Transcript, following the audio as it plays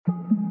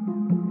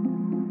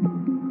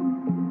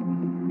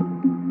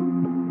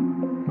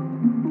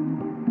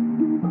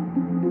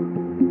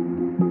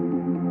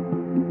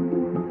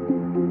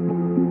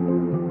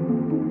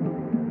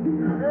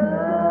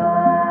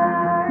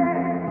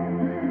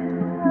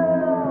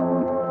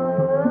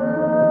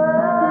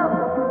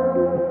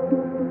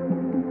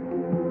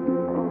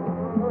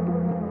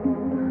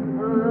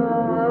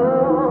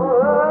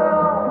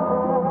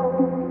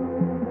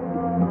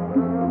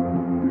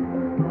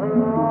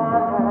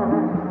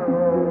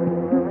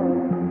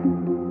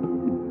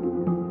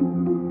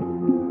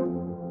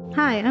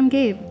Hi, I'm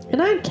Gabe.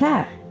 And I'm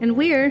Kat. And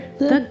we're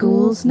The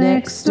Ghouls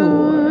Next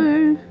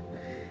Door.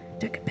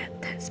 Talk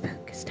about that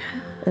spooky stuff.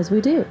 As we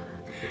do.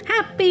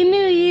 Happy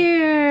New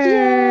Year!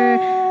 Yay!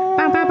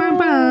 Bum, bum, bum,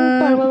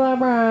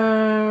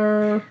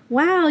 bum.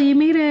 Wow, you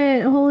made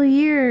it a whole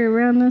year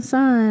around the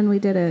sun. We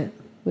did it.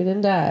 We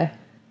didn't die.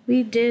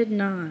 We did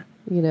not.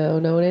 You know,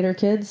 no one ate our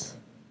kids.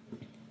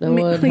 No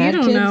You one had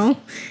don't kids. know. You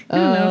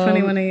don't know if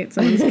anyone ate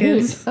someone's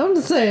kids. I'm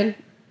just saying,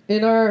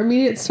 in our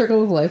immediate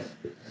circle of life,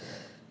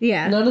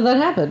 Yeah. none of that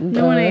happened.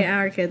 No one ate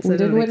our kids. We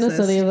didn't witness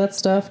exist. any of that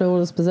stuff. No one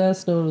was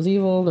possessed. No one was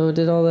evil. No one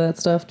did all that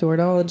stuff to our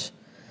knowledge.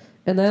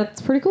 And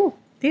that's pretty cool.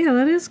 Yeah,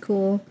 that is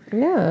cool.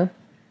 Yeah.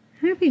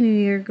 Happy New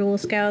Year, Ghoul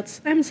Scouts.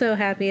 I'm so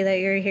happy that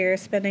you're here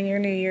spending your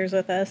New Year's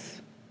with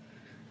us.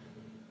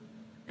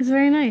 It's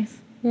very nice.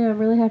 Yeah, I'm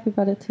really happy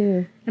about it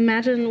too.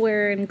 Imagine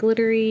wearing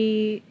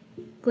glittery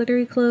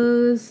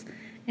clothes,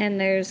 and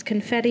there's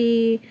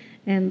confetti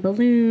and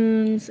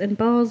balloons and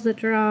balls that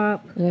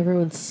drop. And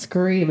everyone's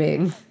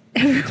screaming.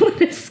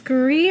 Everyone is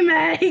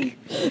screaming.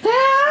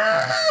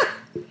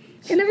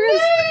 And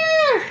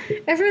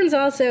everyone's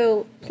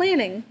also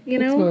planning, you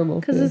know? It's normal,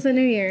 because yeah. it's a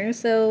new year.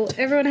 So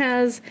everyone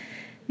has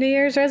New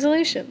Year's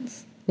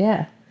resolutions.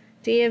 Yeah.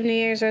 Do you have New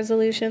Year's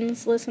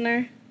resolutions,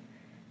 listener?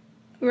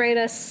 Write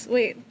us.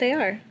 Wait, they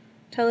are.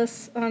 Tell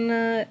us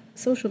on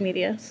social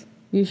medias.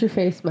 Use your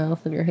face,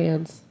 mouth, and your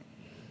hands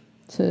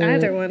to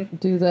Either one.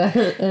 do that.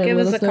 And Give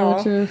let us us a know call.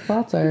 what your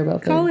thoughts are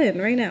about Call things.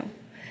 in right now.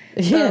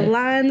 Yeah. The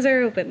lines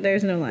are open.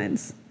 There's no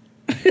lines.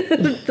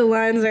 The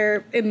lines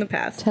are in the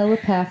past.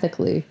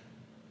 Telepathically.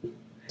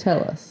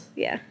 Tell us.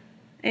 Yeah.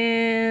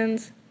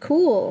 And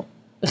cool.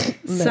 Nice.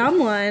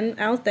 Someone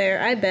out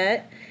there, I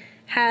bet,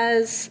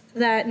 has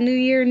that New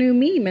Year, New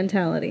Me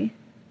mentality.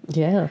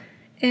 Yeah.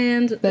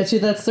 And Bet you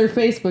that's their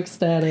Facebook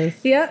status.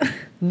 yeah,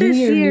 New this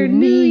year, year, new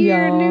New me,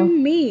 Year, y'all. New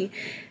Me.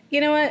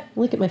 You know what?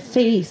 Look at my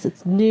face.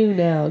 It's new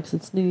now because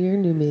it's New Year,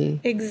 New Me.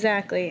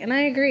 Exactly. And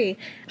I agree.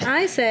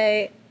 I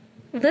say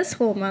this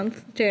whole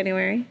month,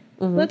 January,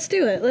 let's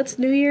do it. Let's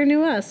New Year,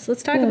 New Us.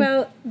 Let's talk Yeah.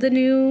 about the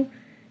new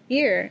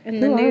year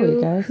and the Who are new.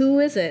 we, guys? Who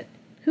is it?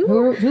 Who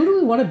do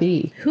we want to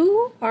be?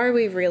 Who are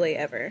we really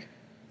ever?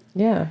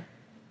 Yeah.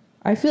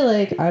 I feel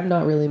like I'm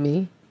not really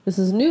me. This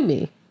is new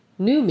me.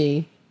 New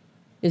me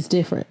is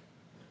different.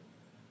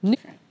 New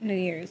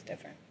Year is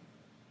different.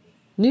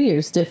 New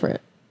Year's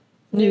different.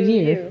 New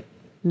Year. you.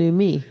 New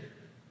me.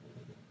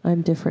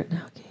 I'm different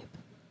now, Gabe.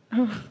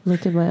 Oh.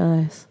 Look in my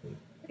eyes.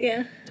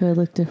 Yeah. Do I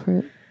look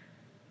different?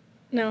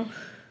 No.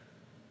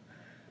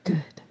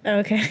 Good.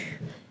 Okay.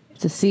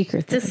 It's a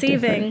secret. that I'm Deceiving.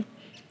 different.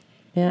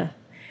 Yeah.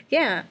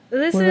 Yeah.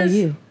 This What is. about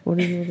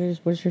you?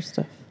 What's your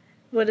stuff?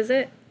 What is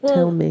it?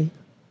 Tell me.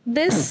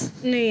 This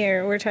new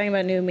year we're talking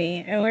about new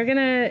me, and we're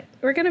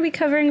gonna be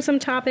covering some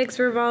topics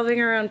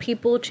revolving around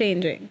people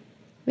changing.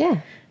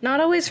 Yeah. Not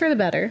always for the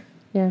better,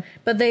 Yeah.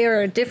 but they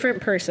are a different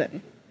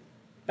person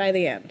by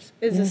the end.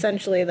 Is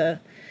essentially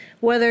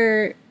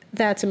whether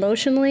that's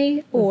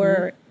emotionally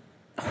or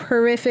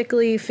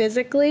horrifically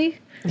physically,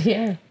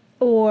 Yeah.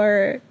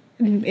 or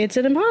it's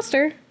an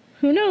imposter.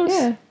 Who knows?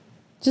 Yeah.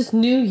 Just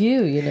new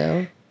you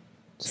know.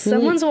 Just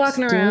Someone's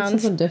walking just doing around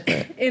something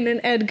different. in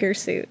an Edgar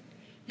suit.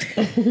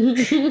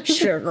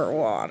 Sugar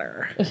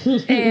water.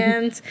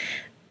 And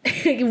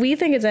we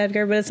think it's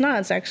Edgar, but it's not.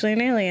 It's actually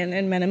an alien,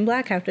 and Men in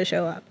Black have to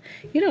show up.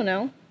 You don't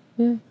know.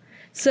 Yeah.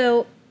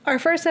 So our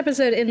first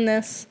episode in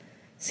this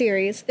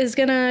series is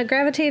going to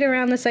gravitate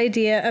around this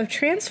idea of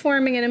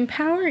transforming and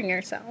empowering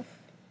yourself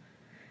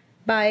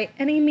by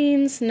any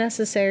means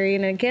necessary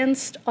and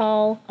against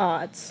all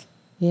odds.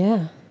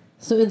 Yeah.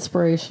 So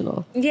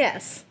inspirational.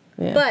 Yes.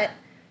 Yeah. But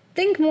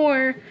think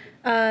more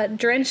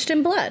drenched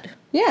in blood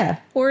Yeah.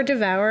 or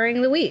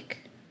devouring the weak.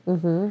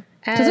 Because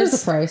As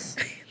there's a price.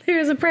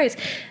 There's a price.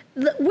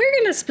 We're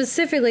going to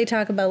specifically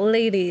talk about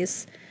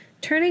ladies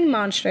turning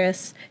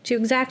monstrous to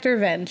exact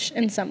revenge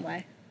in some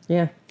way.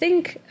 Yeah.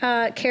 Think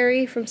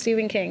Carrie from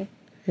Stephen King.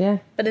 Yeah.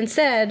 But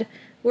instead,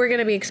 we're going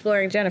to be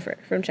exploring Jennifer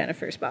from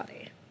Jennifer's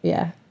Body.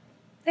 Yeah.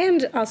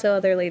 And also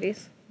other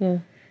ladies. Yeah.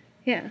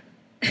 Yeah.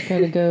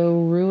 Gonna go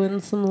ruin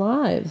some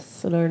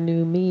lives in our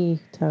new me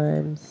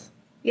times.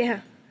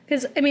 Yeah.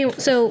 Because, I mean,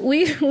 so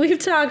we've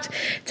talked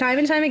time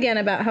and time again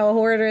about how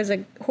horror is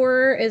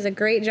a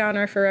great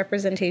genre for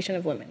representation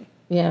of women.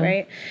 Yeah.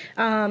 Right?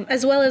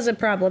 As well as a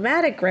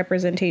problematic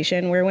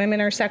representation where women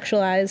are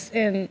sexualized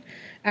and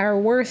our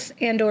worth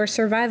and or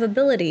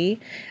survivability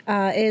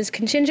is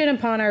contingent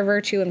upon our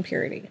virtue and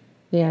purity.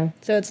 Yeah.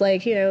 So it's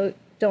like,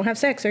 don't have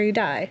sex or you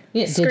die.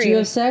 Yeah. Scream. Did you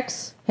have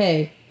sex?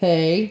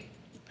 Hey.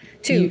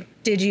 2,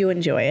 did you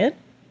enjoy it?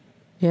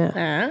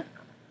 Yeah.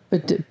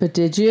 But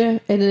did you?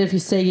 And then if you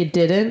say you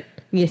didn't,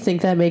 you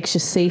think that makes you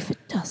safe? It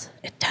doesn't.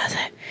 It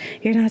doesn't.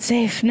 You're not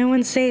safe. No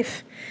one's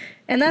safe.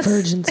 And that's...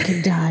 Virgins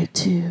can die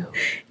too.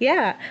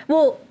 Yeah.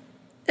 Well,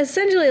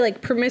 essentially,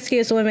 like,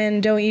 promiscuous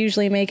women don't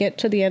usually make it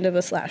to the end of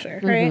a slasher,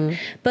 right?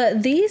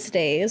 But these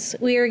days,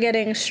 we are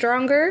getting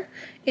stronger,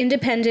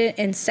 independent,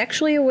 and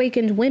sexually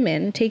awakened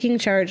women taking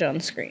charge on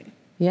screen.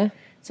 Yeah.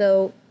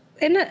 So,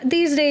 and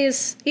these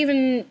days,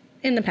 even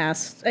in the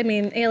past. I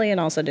mean, Alien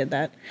also did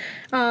that.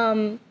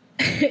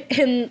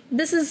 And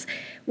this is,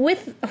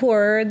 with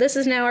horror, this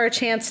is now our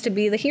chance to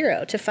be the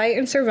hero, to fight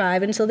and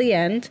survive until the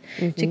end,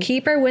 to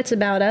keep our wits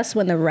about us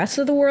when the rest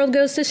of the world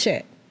goes to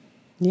shit.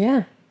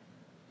 Yeah.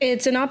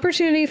 It's an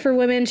opportunity for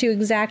women to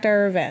exact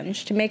our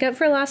revenge, to make up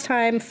for lost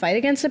time, fight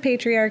against the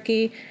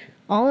patriarchy,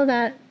 all of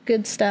that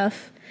good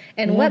stuff.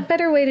 And what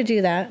better way to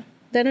do that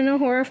than in a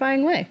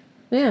horrifying way?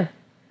 Yeah.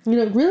 You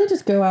know, really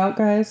just go out,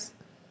 guys.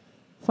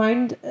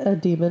 Find a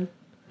demon.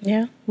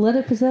 Yeah. Let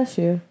it possess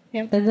you.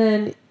 Yeah. And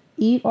then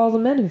eat all the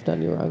men who've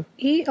done you wrong.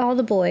 Eat all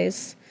the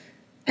boys.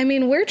 I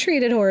mean, we're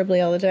treated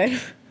horribly all the time.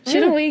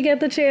 Shouldn't we get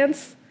the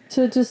chance?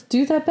 To just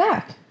do that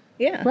back.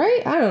 Yeah.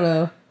 Right? I don't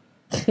know.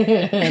 No,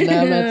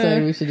 I'm not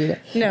saying we should do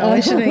that. No,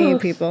 we shouldn't eat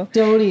people.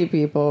 Don't eat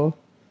people.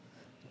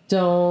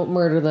 Don't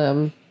murder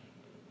them.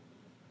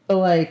 But,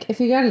 like, if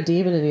you got a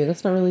demon in you,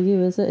 that's not really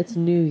you, is it? It's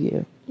new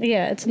you.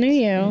 Yeah, it's new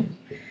you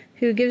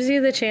who gives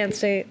you the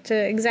chance to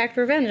exact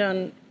revenge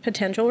on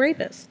potential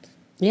rapists.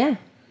 Yeah.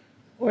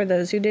 Or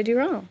those who did you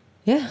wrong.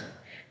 Yeah.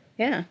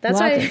 Yeah, that's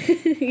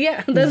Logic. why.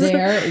 Yeah, that's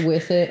There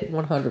with it,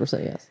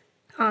 100% yes.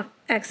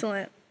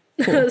 excellent.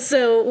 Cool.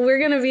 So we're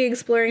going to be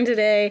exploring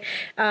today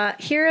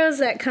heroes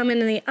that come in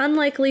the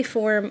unlikely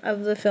form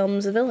of the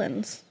film's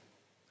villains.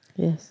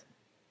 Yes.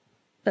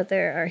 But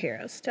there are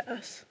heroes to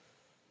us.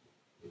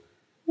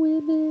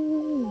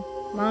 Women.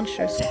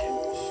 Monstrous.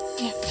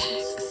 Yeah,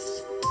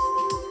 facts.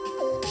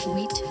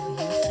 We tell you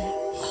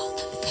facts. All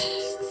the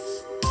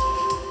facts.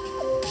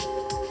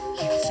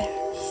 Yeah,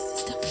 facts.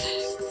 Still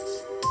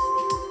facts.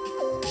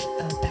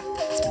 About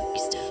that spooky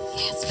stuff.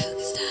 Yeah,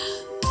 spooky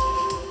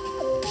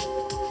stuff.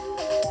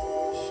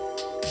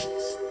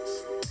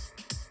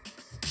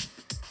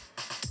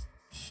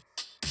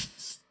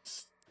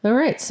 All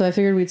right, so I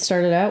figured we'd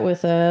start it out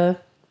with the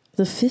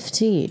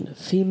 15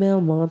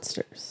 female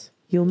monsters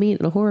you'll meet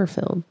in a horror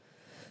film.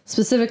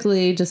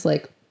 Specifically, just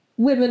like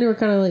women who are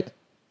kind of like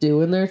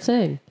doing their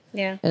thing.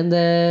 Yeah. And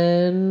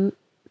then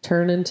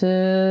turn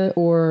into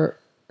or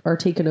are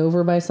taken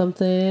over by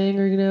something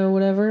or, you know,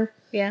 whatever.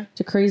 Yeah.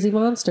 To crazy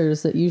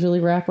monsters that usually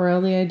wrap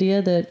around the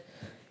idea that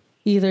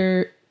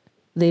either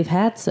they've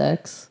had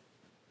sex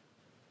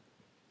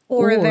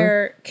Or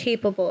they're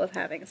capable of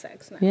having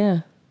sex now. Yeah.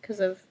 Because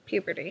of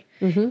puberty.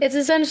 It's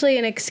essentially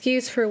an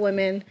excuse for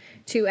women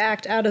to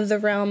act out of the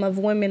realm of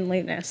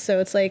womanliness. So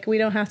it's like we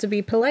don't have to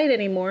be polite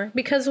anymore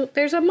because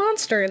there's a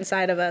monster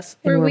inside of us.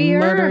 And Or we're we are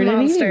a murdering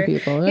and eating monster.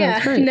 people. Yeah,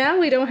 that's great. Now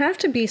we don't have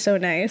to be so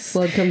nice.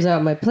 Blood comes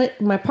out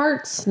my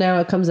parts, now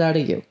it comes out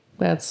of you.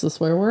 That's just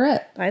where we're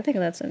at. I think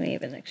that's an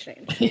even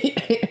exchange.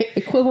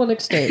 Equivalent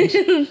exchange.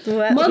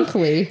 Well,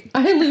 Monthly,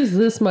 I lose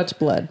this much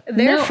blood.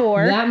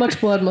 Therefore- Now, that much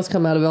blood must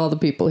come out of all the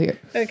people here.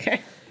 okay.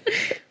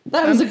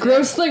 That was a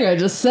gross thing I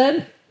just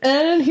said.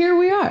 And here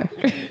we are.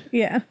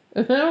 Yeah.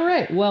 All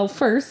right. Well,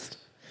 first,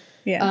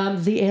 Yeah.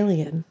 the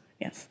alien.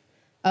 Yes.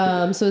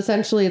 So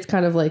essentially it's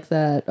kind of like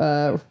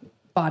that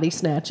body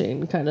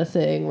snatching kind of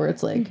thing where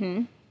it's like,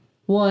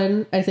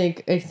 one, I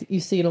think you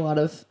see in a lot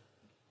of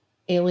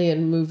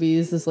alien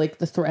movies is like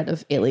the threat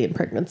of alien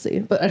pregnancy.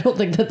 But I don't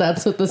think that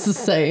that's what this is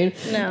saying.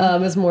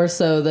 No. It's more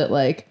so that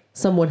like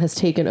someone has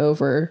taken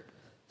over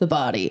the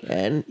body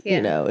and, Yeah.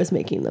 you know, is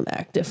making them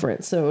act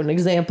different. So an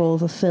example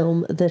of a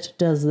film that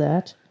does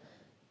that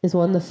is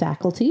one, The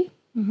Faculty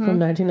from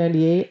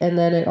 1998. And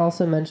then it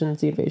also mentions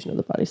The Invasion of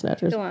the Body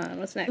Snatchers. Go on.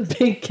 What's next?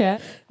 Big cat.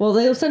 Well,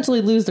 they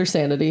essentially lose their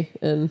sanity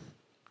and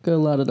go a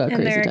lot of that And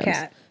crazy they're a times.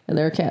 cat. And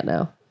they're a cat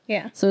now.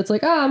 Yeah. So it's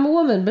like, I'm a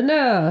woman, but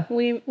nah.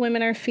 We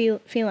women are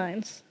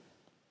felines.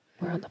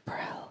 We're on the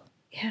prowl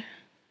Yeah.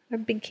 We're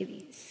big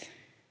kitties.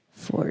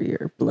 for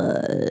your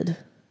blood.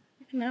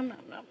 Nom nom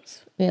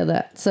noms. Yeah,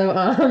 that. So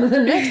the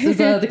next is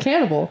the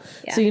cannibal.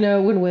 Yeah. So, you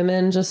know, when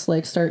women just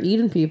like start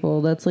eating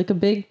people, that's like a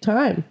big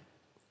time.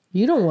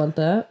 You don't want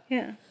that.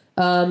 Yeah.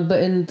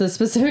 But in the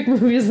specific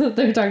movies that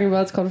they're talking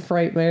about, it's called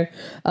Frightmare.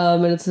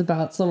 And it's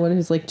about someone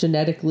who's like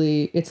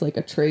genetically, it's like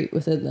a trait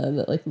within them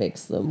that like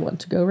makes them want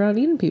to go around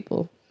eating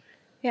people.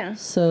 Yeah.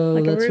 So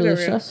Like a that's really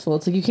Rougarou. stressful.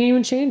 It's like you can't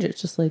even change it.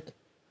 It's just like,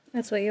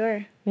 That's what you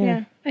are. Yeah.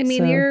 Yeah. I mean,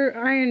 So- you're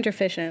iron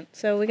deficient,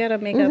 so we got to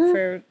make up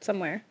for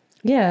somewhere.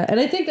 yeah. And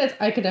I think that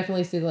I could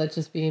definitely see that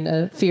just being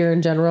a fear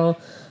in general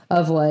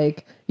of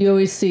like, you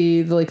always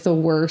see like the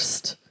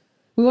worst.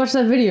 We watched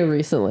that video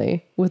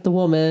recently with the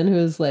woman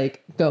who's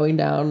like going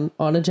down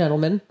on a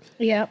gentleman.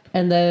 Yep.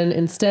 And then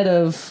instead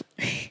of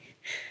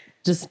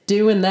just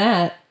doing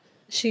that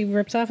She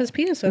rips off his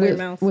penis with her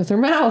mouth. with her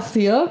mouth,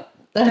 yep.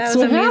 That's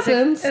what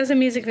happens. That was a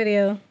music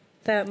video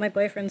that my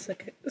boyfriend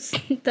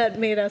that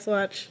made us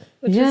watch.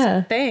 Which Yeah.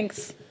 is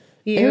thanks.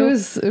 It You.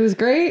 was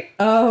great.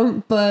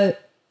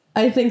 But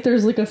I think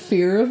there's like a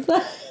fear of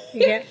that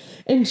Yeah.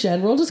 in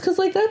general, just because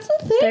like that's the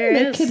thing There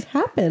that is. could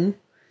happen.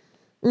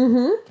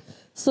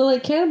 So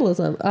like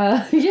cannibalism.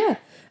 Yeah.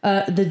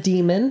 The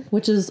Demon,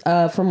 which is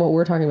from what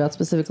we're talking about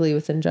specifically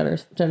within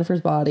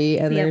Jennifer's Body,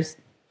 and Yep. there's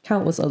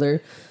countless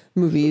other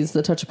movies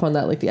that touch upon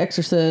that, like The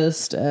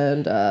Exorcist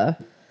and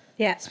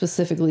Yeah.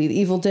 specifically The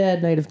Evil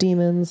Dead, Night of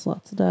Demons,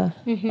 lots of that.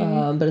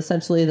 Mm-hmm. But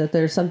essentially that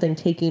there's something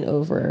taking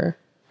over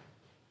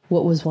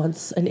what was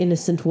once an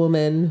innocent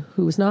woman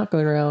who was not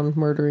going around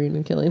murdering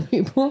and killing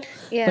people,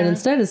 Yeah. but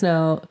instead is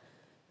now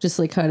just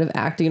like kind of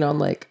acting on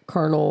like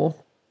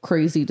carnal,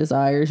 crazy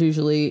desires,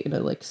 usually in a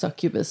like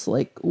succubus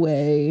like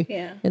way.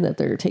 Yeah. And that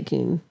they're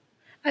taking.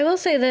 I will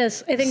say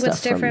this. I think what's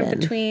Stuff from different men.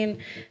 between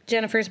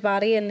Jennifer's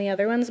body and the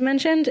other ones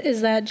mentioned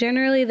is that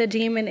generally the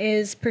demon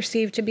is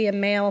perceived to be a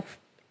male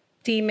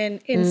demon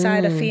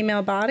inside a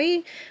female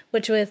body,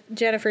 which with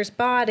Jennifer's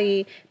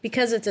body,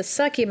 because it's a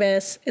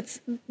succubus,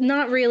 it's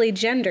not really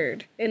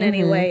gendered in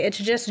any way. It's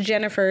just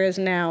Jennifer is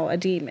now a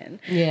demon.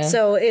 Yeah.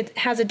 So it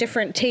has a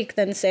different take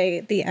than,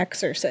 say, The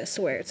Exorcist,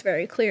 where it's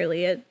very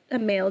clearly a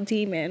male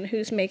demon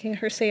who's making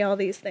her say all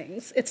these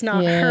things. It's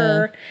not Yeah.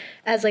 her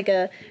as like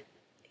a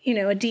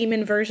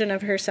demon version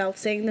of herself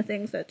saying the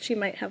things that she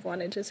might have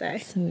wanted to say.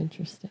 So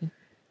interesting.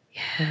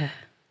 Yeah.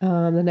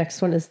 The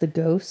next one is The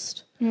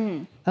Ghost,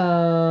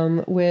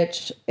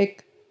 which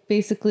it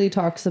basically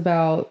talks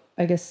about,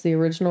 I guess, the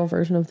original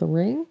version of The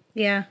Ring.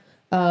 Yeah.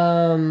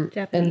 And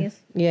Japanese.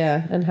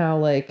 yeah, and how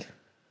like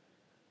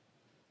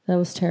that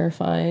was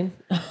terrifying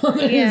in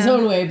its Yeah.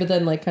 own way, but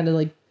then like kind of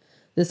like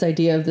this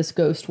idea of this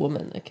ghost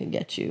woman that can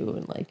get you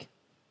and like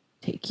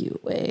take you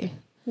away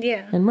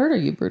Yeah. and murder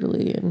you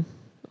brutally and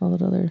all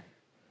that other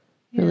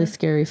really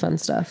scary fun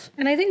stuff.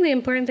 And I think the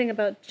important thing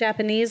about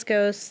Japanese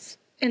ghosts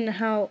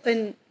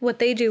and what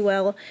they do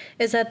well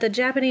is that the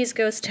Japanese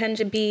ghosts tend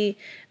to be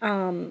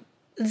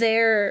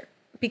there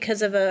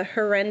because of a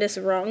horrendous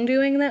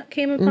wrongdoing that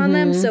came upon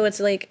them. So it's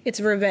like it's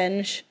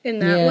revenge in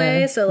that Yeah,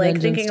 way. So like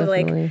vengeance, thinking of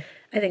like definitely.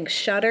 I think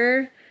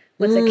Shutter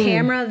with the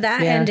camera,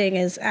 that yeah. ending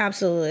is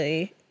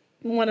absolutely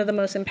one of the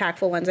most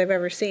impactful ones I've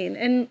ever seen.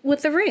 And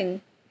with The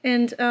Ring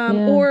and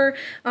or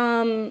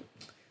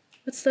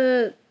what's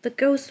the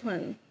ghost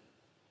one?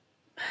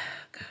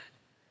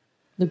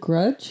 The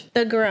Grudge?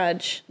 The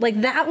Grudge.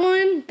 Like that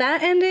one,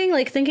 that ending,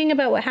 like thinking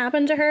about what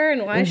happened to her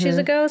and why she's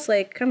a ghost,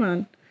 like, come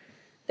on.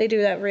 They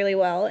do that really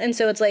well. And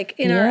so it's like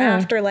in our Yeah.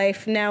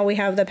 afterlife, now we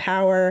have the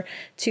power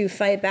to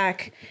fight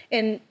back.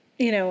 And,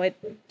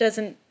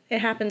 it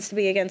happens to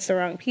be against the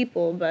wrong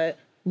people, but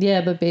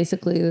Yeah, but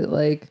basically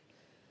like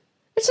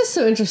it's just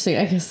so interesting,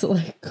 I guess, that,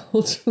 like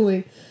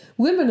culturally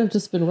women have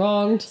just been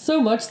wronged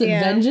so much that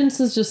Yeah. vengeance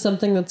is just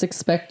something that's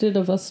expected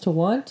of us to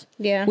want.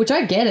 yeah. Which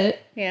I get it.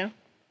 yeah.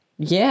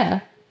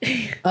 Yeah.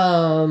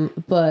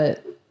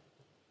 But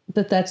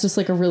that's just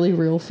like a really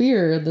real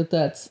fear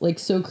that's like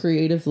so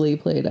creatively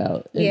played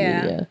out in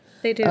Yeah. media.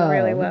 They do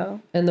really well.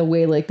 And the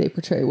way like they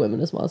portray women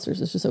as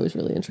monsters is just always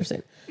really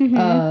interesting.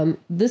 Mm-hmm.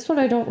 This one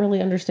I don't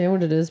really understand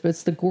what it is, but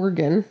it's the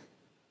Gorgon.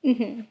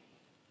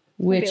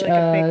 Which Be like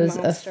a big is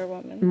monster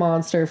woman.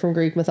 monster from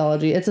Greek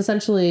mythology. It's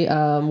essentially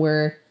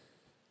where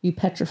you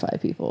petrify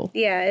people.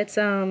 Yeah,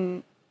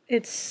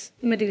 it's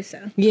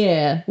Medusa.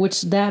 Yeah,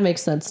 which that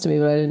makes sense to me,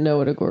 but I didn't know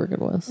what a Gorgon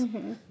was.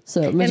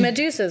 So And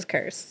Medusa's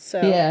cursed.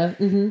 So yeah,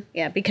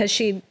 Yeah, because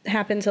she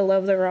happened to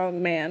love the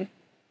wrong man.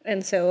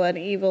 And so an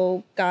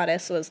evil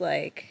goddess was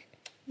like,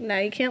 now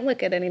you can't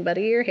look at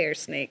anybody, your hair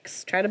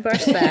snakes. Try to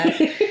brush that.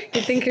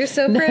 You think you're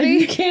so you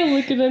pretty? can't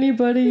look at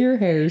anybody. Your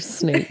hair's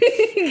snake.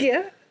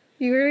 Yeah,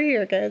 you heard it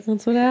here, guys.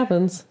 That's what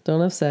happens.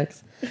 Don't have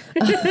sex.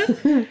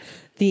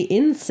 The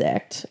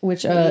insect,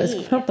 which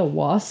is called the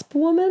wasp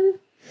woman.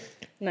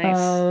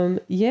 Nice.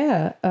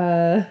 Yeah.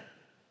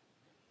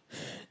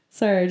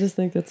 Sorry, I just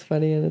think that's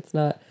funny and it's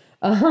not.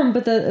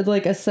 But that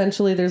like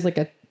essentially there's like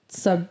a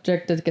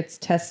subject that gets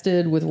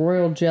tested with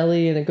royal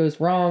jelly and it goes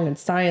wrong and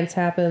science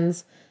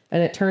happens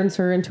and it turns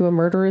her into a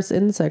murderous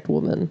insect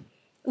woman.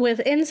 With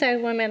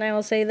insect women, I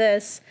will say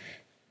this.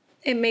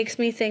 It makes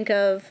me think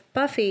of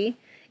Buffy,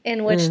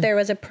 in which there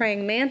was a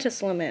praying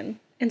mantis woman.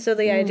 And so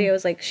the idea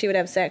was like she would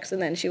have sex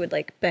and then she would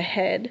like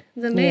behead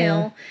the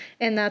male.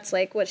 And that's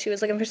like what she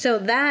was looking for. So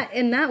that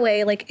in that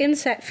way, like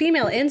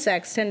female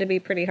insects tend to be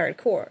pretty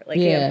hardcore. Like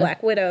you Yeah. have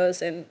black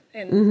widows and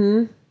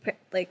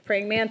like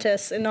praying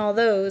mantis and all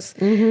those.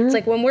 It's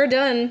like when we're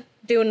done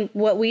doing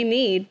what we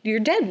need, you're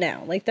dead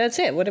now. Like that's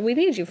it. What do we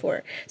need you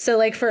for? So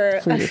like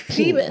for a your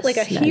female, penis, like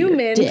a now you're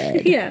human,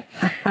 dead. yeah.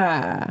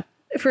 Ah.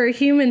 For a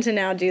human to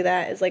now do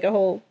that is like a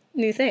whole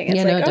new thing. It's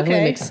Yeah, no, like, it definitely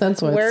okay, makes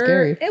sense why it's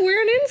scary.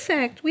 we're an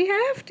insect. We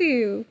have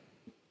to.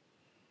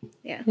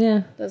 Yeah.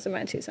 Yeah. Those are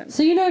my 2 cents.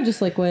 So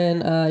just like when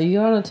you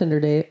go on a Tinder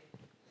date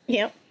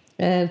Yep.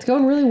 and it's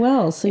going really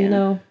well, so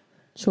Yeah.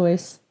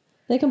 choice.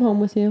 They come home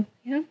with you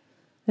Yeah.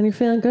 and you're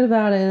feeling good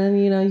about it and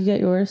then you get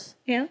yours.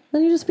 Yeah.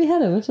 Then you just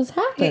behead him. It just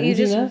happens. You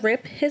just know?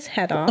 rip his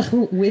head off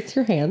with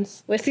your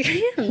hands. with your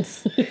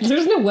hands.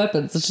 There's no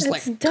weapons. It's just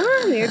It's like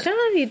done. You're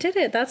done. You did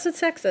it. That's what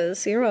sex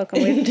is. You're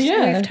welcome.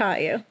 Yeah. We've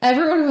taught you.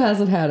 everyone who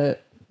hasn't had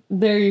it.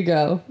 There you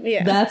go.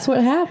 Yeah. That's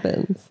what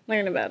happens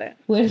Learn about it.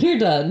 when you're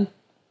done.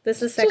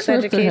 This is sex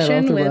Just rip their head off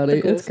education their with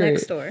body. the It's ghouls great.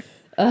 next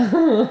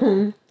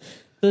door.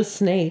 The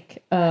snake,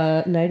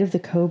 Night of the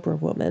Cobra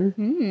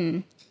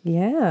Woman.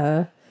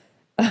 Yeah.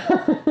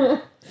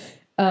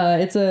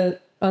 It's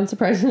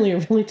unsurprisingly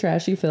a really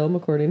trashy film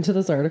according to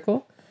this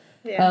article.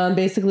 Yeah.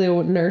 Basically,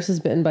 a nurse is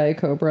bitten by a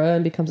cobra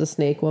and becomes a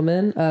snake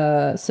woman.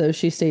 So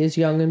she stays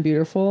young and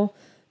beautiful,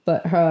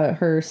 but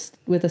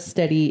with a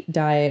steady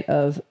diet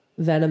of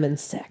venom and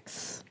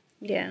sex.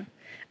 Yeah.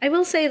 I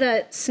will say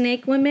that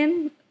snake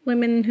women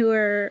who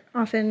are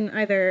often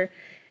either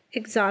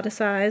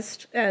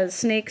exoticized as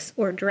snakes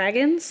or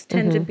dragons,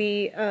 tend to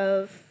be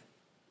of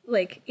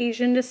like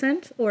Asian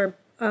descent or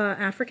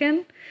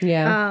African.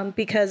 Yeah.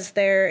 Because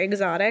they're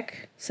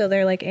exotic. So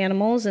they're like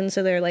animals. And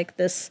so they're like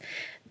this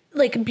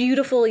like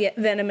beautiful yet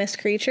venomous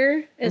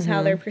creature is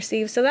how they're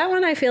perceived. So that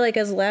one I feel like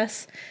is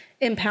less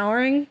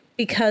empowering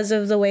because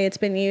of the way it's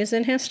been used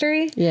in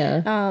history.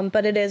 Yeah.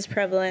 But it is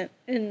prevalent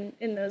in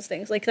those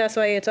things. Like that's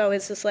why it's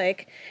always just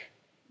like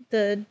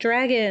the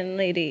dragon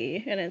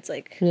lady, and it's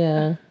like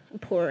Yeah. a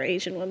poor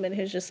Asian woman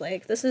who's just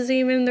like, this isn't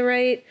even the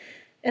right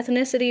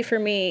ethnicity for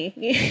me.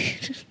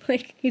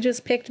 Like you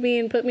just picked me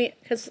and put me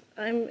because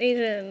I'm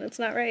Asian. It's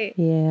not right.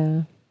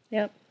 Yeah.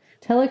 Yep.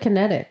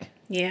 Telekinetic.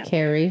 Yeah.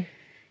 Carrie.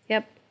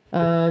 Yep.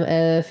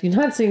 If you've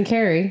not seen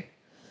Carrie,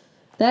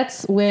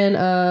 that's when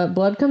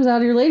blood comes out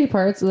of your lady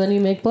parts and then you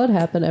make blood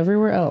happen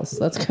everywhere else.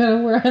 That's kind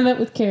of where I'm at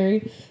with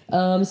Carrie.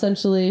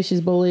 Essentially,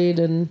 she's bullied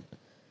and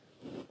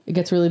it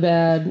gets really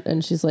bad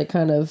and she's like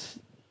kind of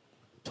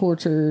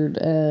tortured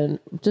and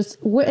just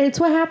it's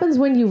what happens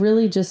when you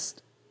really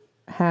just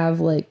have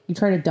like you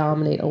try to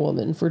dominate a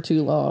woman for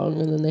too long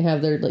and then they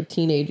have their like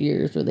teenage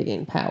years where they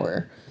gain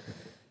power.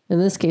 In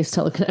this case,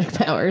 telekinetic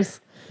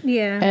powers.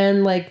 Yeah.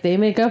 And like they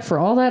make up for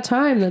all that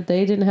time that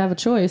they didn't have a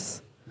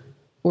choice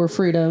or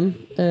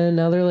freedom, and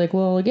now they're like,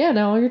 well, yeah,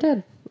 now you're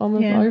dead.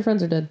 All your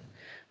friends are dead.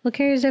 Well,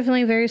 Carrie's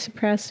definitely very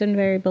suppressed and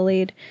very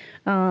bullied.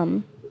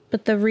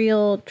 But the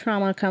real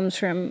trauma comes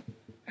from,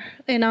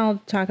 and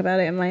I'll talk about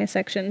it in my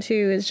section too,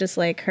 is just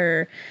like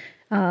her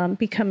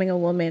becoming a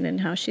woman and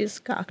how she's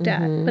gawked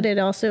at. But it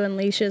also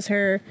unleashes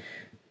her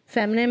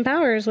feminine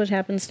powers, which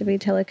happens to be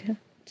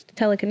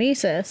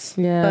telekinesis.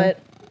 Yeah. But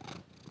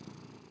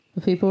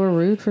the people were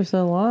rude for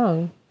so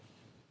long.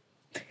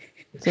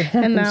 So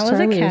and that was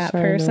a cat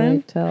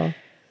person. I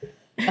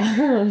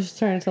was just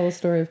trying to tell the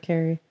story of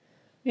Carrie.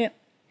 Yep.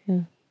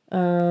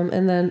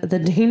 And then the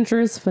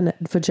dangerous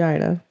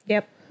vagina.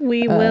 Yep.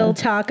 We will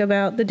talk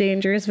about the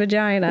dangerous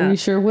vagina. We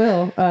sure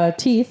will.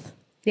 Teeth.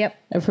 Yep.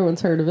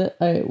 Everyone's heard of it.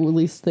 I at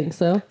least think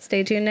so.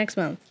 Stay tuned next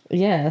month.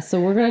 Yeah, so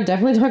we're going to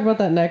definitely talk about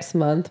that next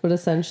month, but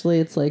essentially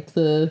it's like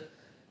the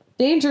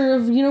danger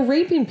of,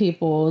 raping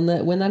people, and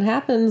that when that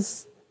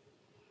happens,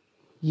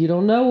 you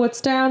don't know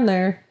what's down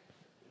there.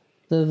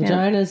 The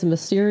vagina is a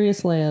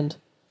mysterious land.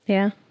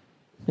 Yeah.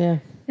 Yeah.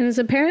 And it's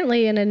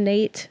apparently an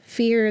innate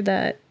fear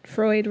that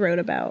Freud wrote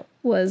about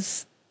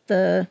was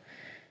the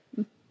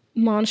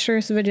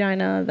monstrous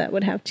vagina that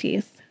would have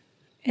teeth,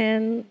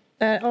 and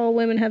that all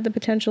women had the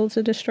potential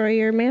to destroy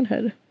your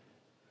manhood.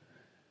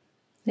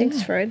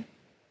 Thanks, Freud.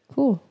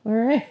 Cool. All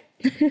right.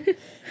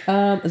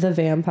 The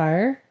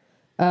vampire,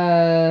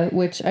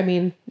 which, I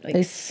mean,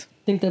 I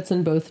think that's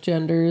in both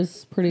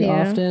genders pretty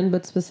often,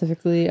 but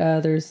specifically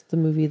there's the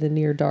movie The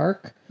Near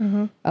Dark,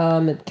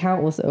 and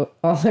countless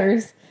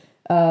others,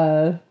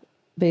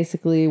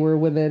 basically where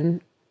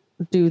women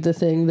do the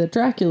thing that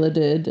Dracula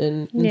did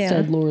and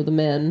instead lure the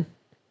men.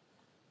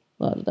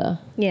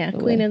 Yeah,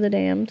 Queen of the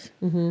Damned.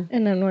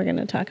 And then we're going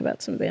to talk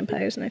about some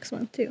vampires next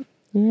month too.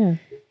 Yeah.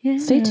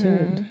 Stay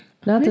tuned.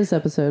 Not this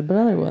episode, but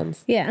other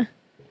ones. Yeah.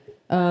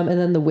 And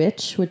then The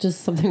Witch, which is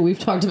something we've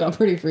talked about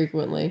pretty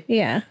frequently.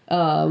 Yeah.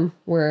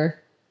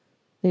 Where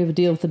they have a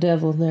deal with the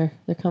devil and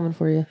they're coming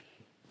for you.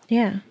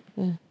 Yeah.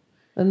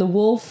 And The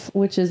Wolf,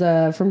 which is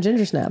from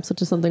Ginger Snaps,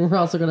 which is something we're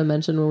also going to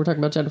mention when we're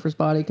talking about Jennifer's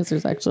Body, because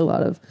there's actually a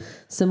lot of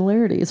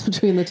similarities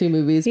between the two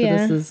movies. But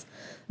this is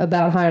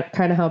about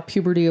how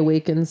puberty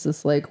awakens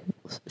this like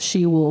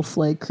she-wolf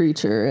like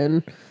creature,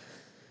 and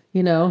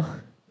you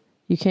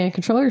can't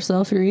control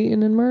yourself. You're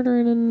eating and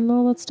murdering and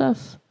all that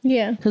stuff.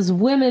 Yeah. Because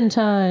women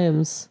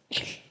times.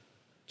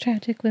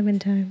 Tragic women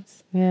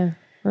times. Yeah.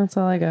 That's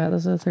all I got.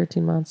 Those are the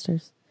 13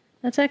 monsters.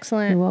 That's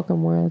excellent. You're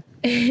welcome, world.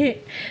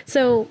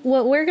 So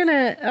what we're going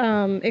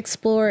to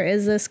explore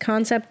is this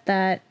concept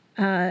that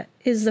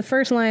is the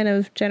first line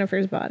of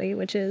Jennifer's Body,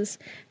 which is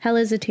hell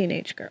is a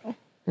teenage girl.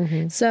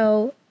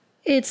 So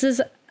it's this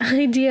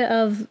idea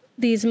of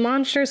these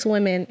monstrous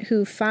women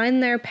who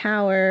find their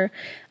power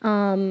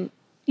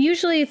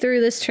usually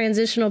through this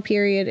transitional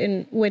period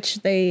in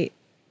which they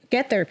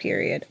get their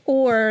period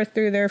or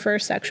through their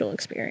first sexual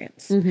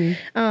experience.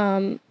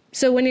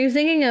 So when you're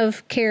thinking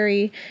of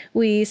Carrie,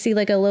 we see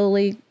like a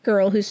lowly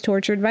girl who's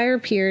tortured by her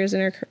peers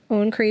and her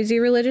own crazy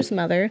religious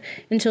mother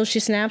until she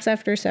snaps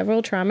after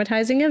several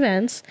traumatizing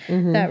events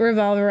that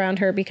revolve around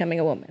her becoming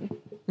a woman.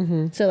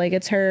 So like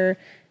it's her,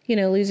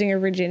 losing her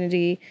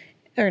virginity,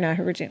 or not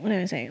her virginity, what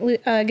am I saying?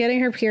 Getting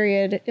her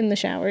period in the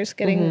showers,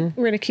 getting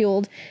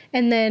ridiculed,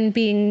 and then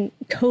being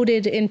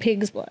coated in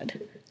pig's blood.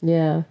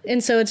 Yeah.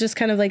 And so it's just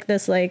kind of like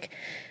this like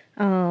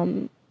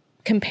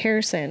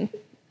comparison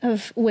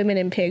of women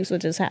and pigs,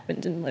 which has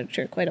happened in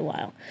literature quite a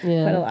lot.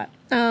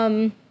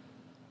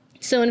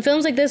 So in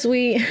films like this,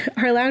 we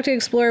are allowed to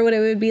explore what it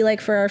would be like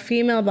for our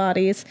female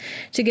bodies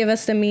to give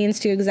us the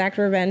means to exact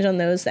revenge on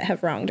those that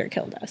have wronged or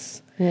killed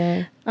us.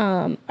 Yeah.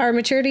 Our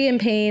maturity and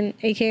pain,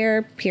 aka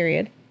our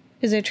period,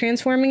 is a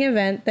transforming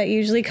event that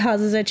usually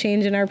causes a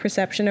change in our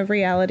perception of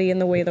reality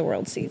and the way the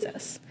world sees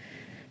us.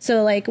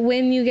 So, like,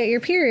 when you get your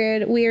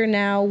period, we are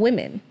now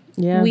women.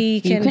 Yeah.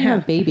 We can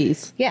have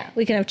babies. Yeah,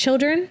 we can have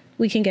children.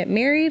 We can get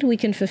married. We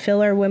can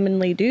fulfill our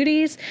womanly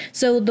duties.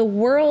 So the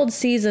world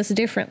sees us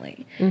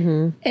differently.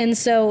 And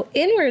so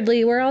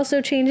inwardly, we're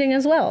also changing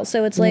as well.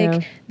 So it's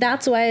like,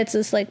 that's why it's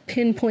this like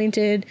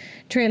pinpointed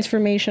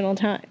transformational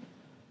time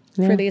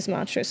for these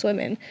monstrous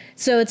women.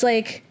 So it's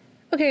like,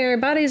 okay, our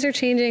bodies are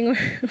changing.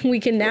 We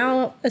can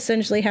now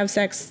essentially have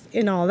sex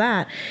in all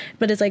that.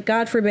 But it's like,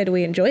 God forbid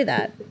we enjoy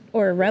that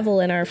or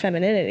revel in our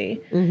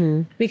femininity,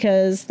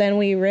 because then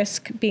we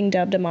risk being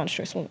dubbed a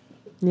monstrous woman.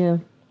 Yeah.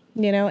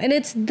 You know, and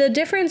it's the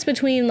difference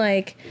between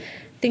like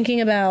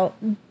thinking about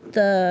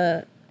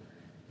the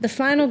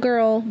final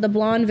girl, the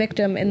blonde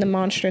victim, and the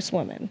monstrous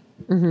woman.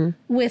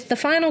 With the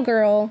final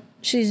girl,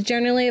 she's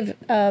generally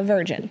a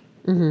virgin.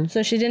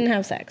 So she didn't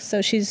have sex.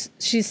 So she's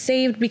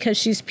saved because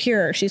she's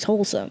pure. She's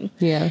wholesome.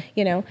 Yeah.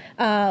 You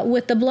know,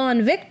 with the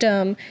blonde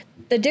victim,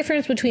 the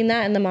difference between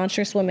that and the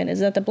monstrous woman is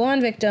that the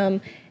blonde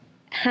victim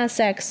has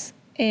sex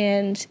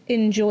and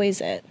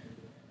enjoys it.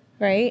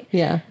 Right?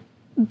 Yeah.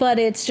 But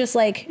it's just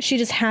like, she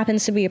just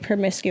happens to be a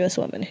promiscuous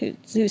woman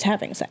who's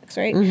having sex,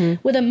 right?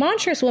 With a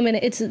monstrous woman,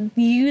 it's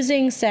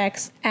using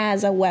sex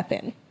as a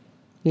weapon.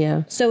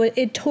 Yeah. So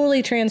it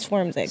totally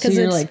transforms it. So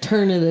you're like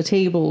turning the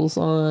tables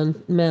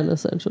on men,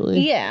 essentially.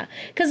 Yeah.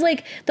 Because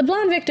like the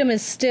blonde victim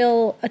is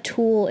still a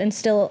tool and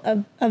still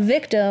a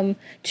victim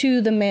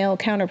to the male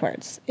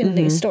counterparts in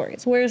these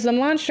stories. Whereas the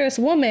monstrous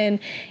woman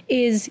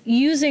is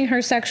using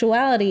her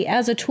sexuality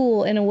as a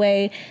tool in a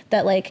way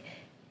that like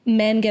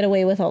men get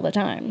away with all the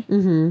time.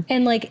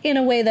 And like in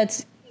a way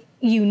that's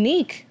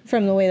unique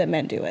from the way that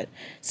men do it.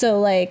 So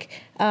like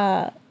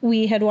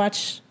we had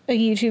watched a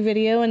YouTube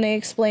video and they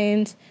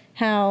explained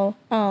how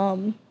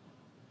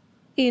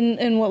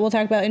in what we'll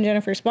talk about in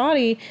Jennifer's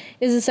Body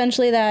is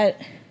essentially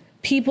that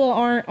people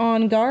aren't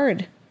on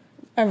guard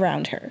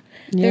around her.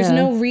 There's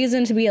no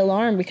reason to be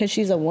alarmed because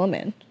she's a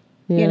woman.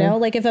 You know,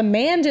 like if a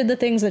man did the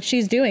things that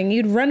she's doing,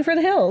 you'd run for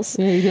the hills.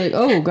 Yeah, you'd be like,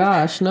 oh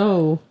gosh,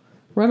 no.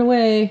 Run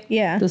away.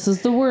 Yeah. This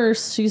is the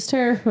worst. She's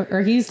terrifying,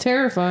 or he's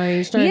terrifying.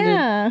 He's trying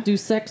to do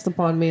sex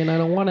upon me and I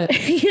don't want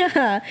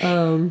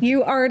it.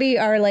 You already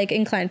are like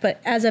inclined. But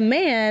as a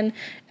man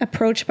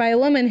approached by a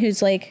woman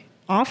who's like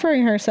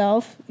offering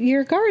herself,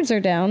 your guards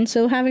are down.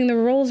 So having the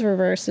roles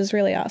reversed is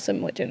really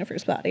awesome with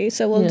Jennifer's Body.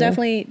 So we'll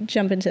definitely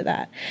jump into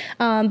that.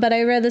 But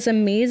I read this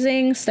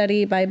amazing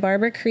study by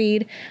Barbara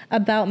Creed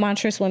about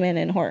monstrous women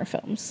in horror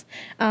films.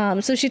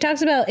 So she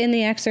talks about in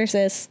The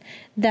Exorcist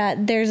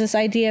that there's this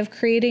idea of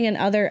creating an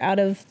other out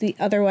of the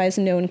otherwise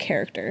known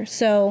character.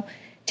 So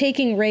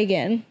taking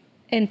Regan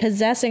and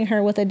possessing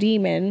her with a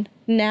demon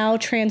now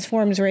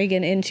transforms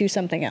Regan into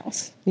something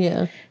else.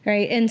 Yeah.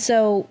 Right. And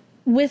so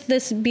with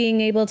this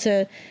being able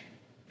to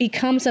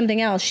become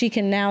something else, she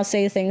can now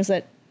say things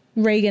that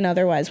Regan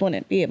otherwise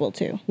wouldn't be able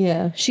to.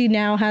 Yeah. She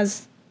now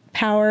has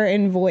power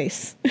and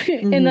voice.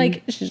 And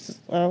like, she's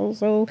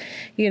so,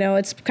 you know,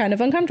 it's kind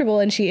of uncomfortable.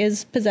 And she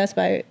is possessed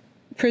by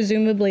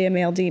presumably a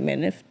male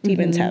demon if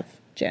demons have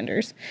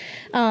genders.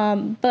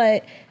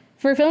 But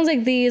for films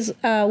like these,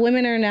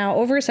 women are now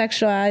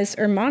over-sexualized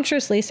or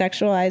monstrously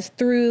sexualized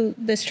through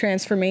this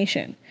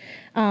transformation.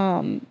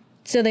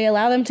 So they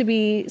allow them to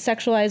be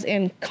sexualized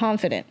and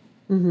confident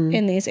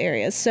in these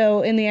areas.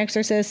 So in The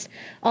Exorcist,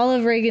 all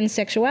of Regan's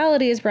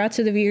sexuality is brought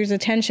to the viewer's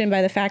attention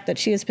by the fact that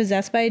she is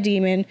possessed by a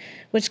demon,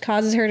 which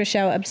causes her to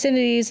shout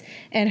obscenities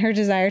and her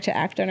desire to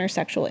act on her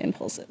sexual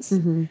impulses.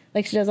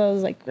 Like she does all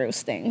those like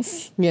gross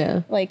things.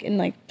 Yeah. Like, and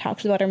like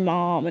talks about her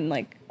mom and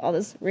like all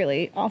those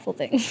really awful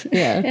things.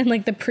 Yeah. And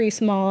like the priest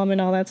mom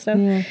and all that stuff.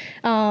 Yeah.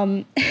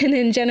 And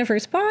in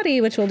Jennifer's Body,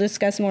 which we'll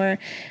discuss more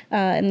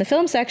in the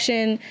film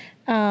section,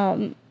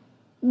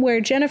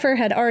 where Jennifer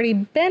had already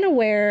been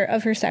aware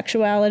of her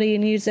sexuality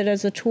and used it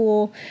as a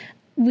tool,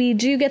 we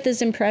do get this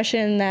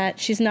impression that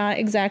she's not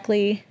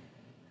exactly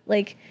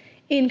like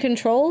in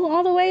control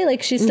all the way.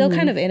 Like she's still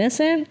kind of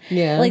innocent.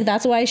 Yeah. Like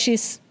that's why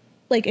she's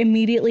like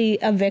immediately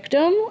a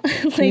victim.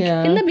 Like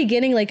in the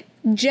beginning, like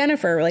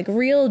Jennifer, like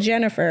real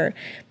Jennifer,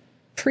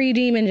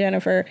 pre-demon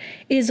Jennifer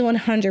is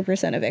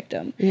 100% a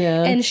victim.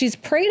 Yeah. And she's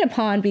preyed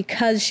upon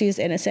because she's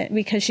innocent,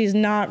 because she's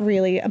not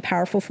really a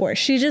powerful force.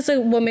 She's just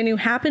a woman who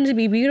happened to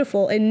be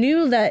beautiful and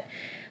knew that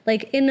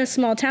like in a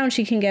small town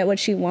she can get what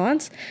she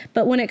wants.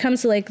 But when it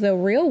comes to like the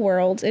real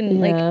world and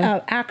like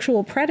an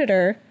actual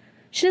predator,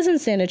 she doesn't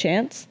stand a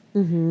chance.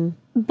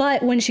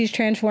 But when she's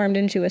transformed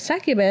into a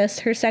succubus,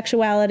 her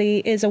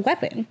sexuality is a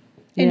weapon.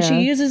 And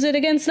she uses it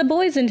against the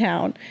boys in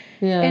town.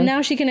 Yeah. And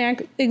now she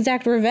can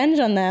exact revenge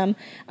on them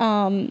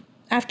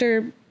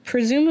after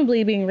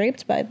presumably being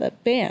raped by the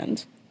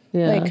band.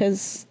 Yeah. Like,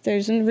 because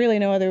there's really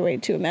no other way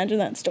to imagine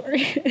that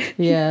story.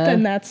 Yeah.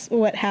 Then that's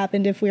what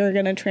happened if we were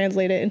going to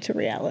translate it into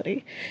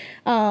reality.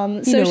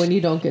 So you know, when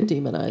you don't get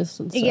demonized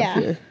and stuff.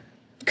 Yeah.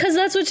 Because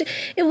that's what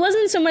it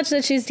wasn't so much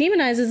that she's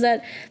demonized, is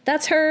that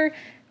that's her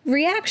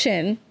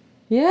reaction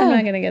Yeah. I'm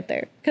not gonna get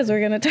there because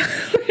we're gonna talk.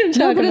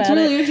 No, but about it's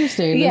really it.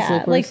 interesting. It's Yeah,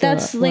 where like it's at.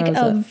 that's Where like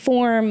I was a at.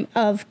 form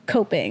of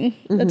coping.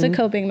 That's a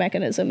coping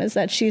mechanism. Is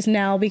that she's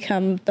now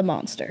become the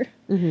monster.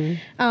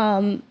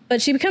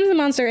 But she becomes the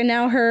monster, and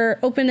now her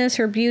openness,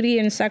 her beauty,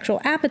 and sexual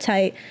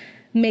appetite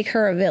make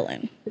her a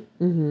villain.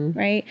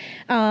 Right.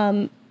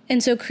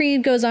 And so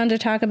Creed goes on to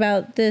talk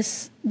about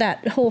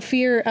that whole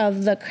fear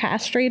of the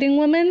castrating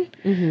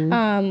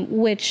woman,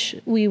 which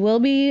we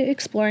will be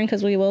exploring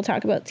because we will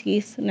talk about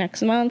teeth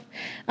next month.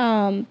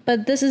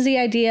 But this is the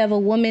idea of a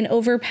woman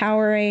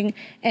overpowering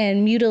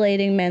and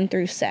mutilating men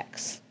through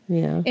sex.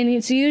 Yeah. And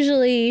it's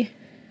usually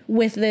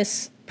with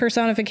this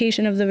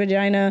personification of the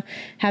vagina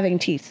having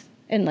teeth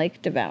and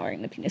like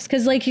devouring the penis.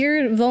 Because like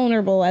you're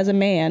vulnerable as a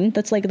man.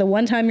 That's like the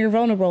one time you're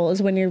vulnerable is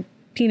when your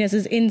penis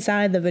is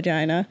inside the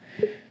vagina.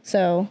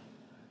 So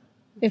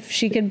if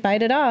she could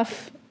bite it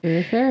off.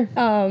 Very fair.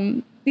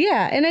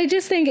 Yeah. And I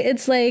just think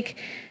it's like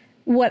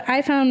what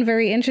I found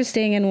very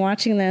interesting in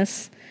watching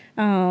this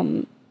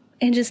and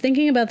just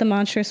thinking about the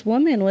monstrous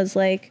woman was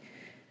like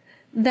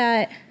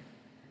that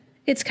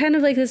it's kind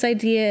of like this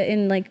idea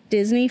in like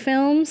Disney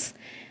films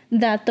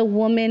that the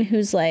woman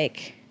who's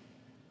like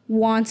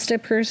wants to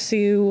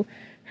pursue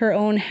her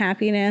own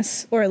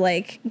happiness or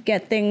like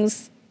get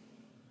things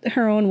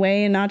her own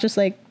way and not just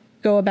like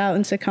go about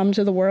and succumb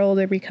to the world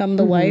or become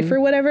the wife or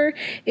whatever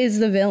is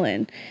the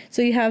villain.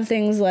 So you have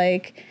things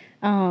like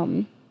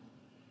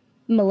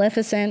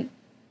Maleficent,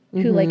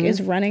 who like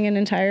is running an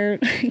entire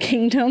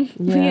kingdom.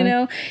 You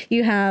know,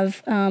 you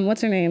have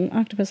what's her name,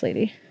 octopus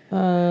lady,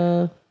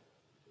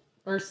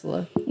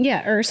 Ursula.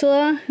 yeah,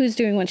 Ursula, who's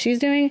doing what she's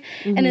doing.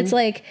 And it's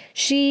like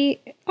she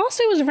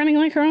also was running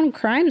like her own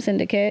crime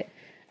syndicate.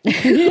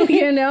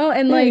 You know,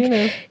 and like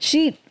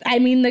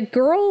the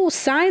girl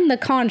signed the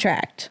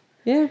contract.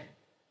 Yeah.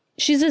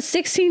 She's a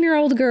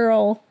 16-year-old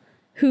girl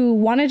who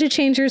wanted to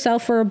change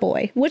herself for a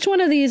boy. Which one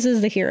of these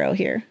is the hero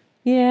here?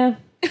 Yeah.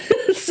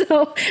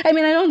 So, I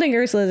mean, I don't think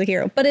Ursula is a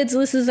hero, but it's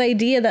this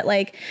idea that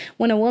like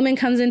when a woman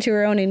comes into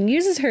her own and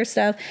uses her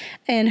stuff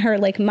and her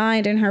like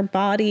mind and her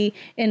body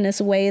in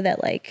this way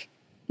that like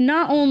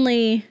not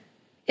only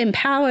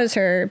empowers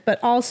her,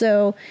 but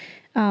also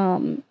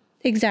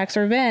exacts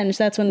revenge,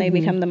 that's when they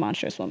become the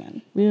monstrous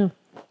woman. Yeah.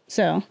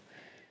 So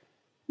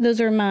those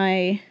are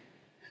my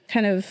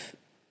kind of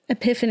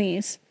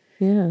epiphanies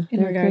Yeah.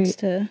 in regards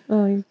to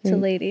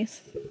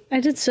ladies. I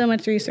did so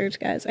much research,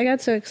 guys. I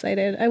got so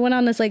excited. I went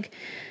on this like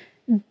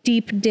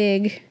deep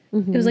dig.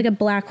 It was like a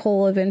black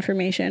hole of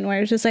information where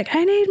I was just like,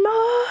 I need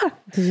more.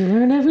 Did you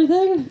learn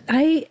everything?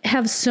 I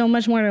have so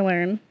much more to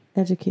learn.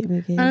 Educate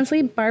me, Gabe.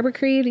 Honestly, Barbara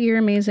Creed, you're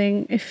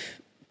amazing.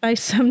 If by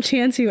some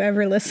chance you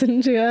ever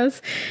listen to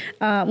us,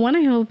 one,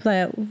 I hope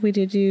that we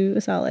did you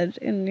a solid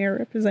in your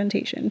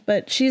representation.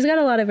 But she's got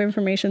a lot of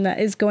information that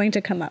is going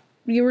to come up.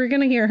 You were going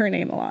to hear her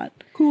name a lot.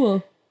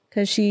 Cool.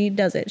 Because she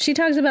does it. She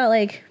talks about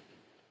like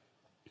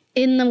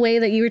in the way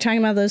that you were talking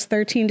about those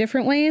 13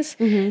 different ways.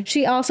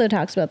 She also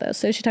talks about those.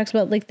 So she talks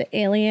about like the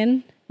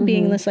alien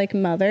being this like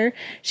mother.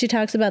 She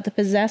talks about the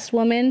possessed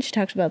woman. She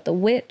talks about the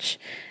witch.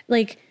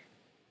 Like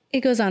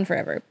it goes on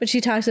forever. But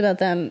she talks about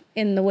them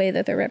in the way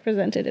that they're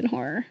represented in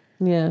horror.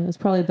 Yeah, it's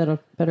probably a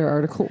better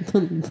article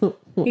than the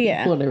one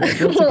Yeah. I read.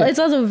 That's Well, okay. it's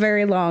also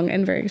very long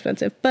and very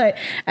expensive. But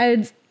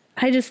I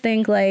just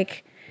think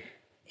like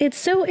it's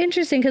so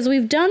interesting because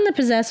we've done the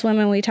possessed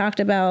women. We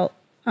talked about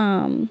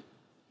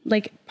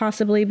like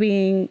possibly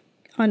being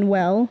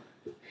unwell.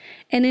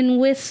 And in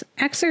with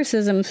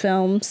exorcism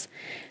films,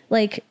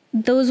 like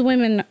those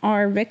women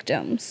are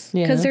victims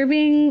because they're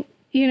being,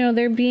 you know,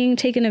 they're being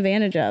taken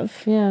advantage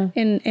of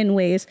in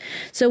ways.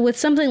 So with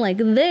something like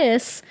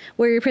this,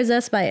 where you're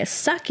possessed by a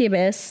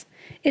succubus,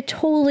 it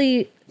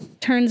totally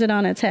turns it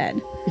on its head.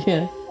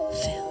 Yeah.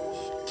 Films.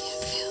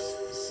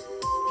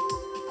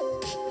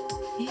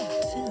 Yeah,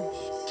 films.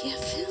 Yeah,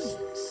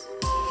 films.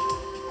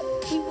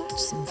 We watch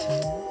some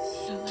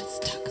films. Now let's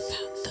talk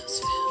about those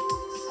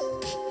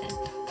films. And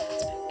all that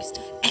spooky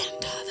stuff.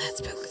 And all that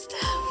spooky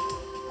stuff.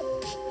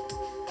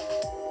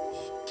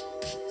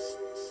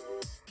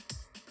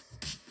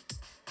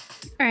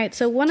 All right,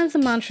 so one of the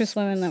monstrous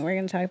women that we're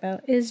going to talk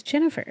about is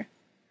Jennifer,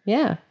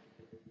 Yeah.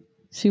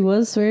 She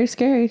was very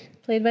scary.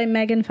 played by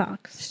Megan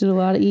Fox. She did a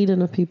lot of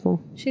eating of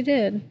people. She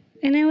did,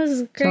 and it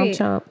was great.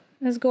 Chomp chomp.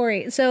 It was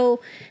gory. So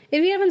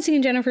if you haven't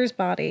seen Jennifer's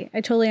body,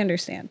 I totally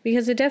understand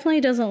because it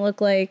definitely doesn't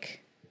look like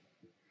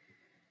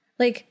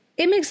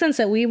it makes sense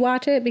that we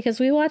watch it because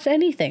we watch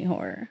anything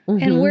horror.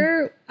 And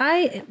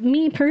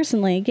me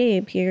personally,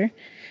 Gabe here,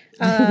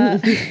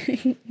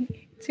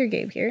 it's your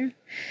Gabe here.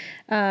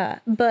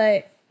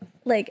 But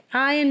like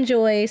I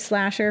enjoy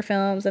slasher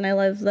films and I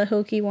love the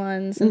hokey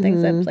ones and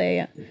things that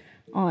play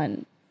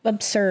on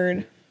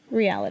absurd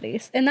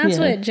realities. And that's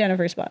what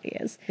Jennifer's body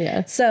is.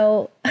 Yeah.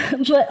 So,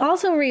 but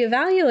also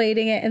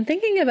reevaluating it and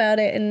thinking about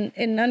it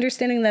and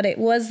understanding that it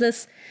was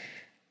this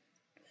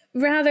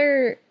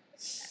rather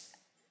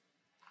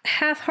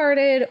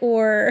half-hearted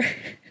or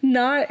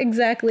not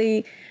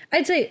exactly,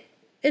 I'd say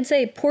it's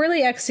a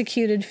poorly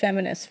executed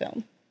feminist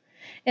film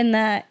in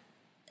that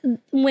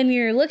when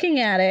you're looking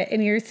at it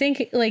and you're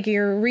thinking, like,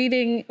 you're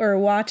reading or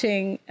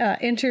watching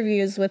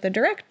interviews with the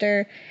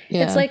director, it's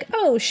Yeah. like,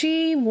 oh,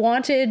 she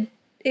wanted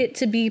it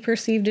to be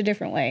perceived a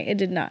different way. It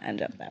did not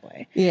end up that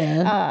way.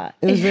 Yeah.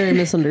 It was very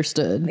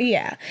misunderstood.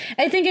 Yeah.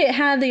 I think it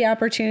had the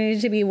opportunity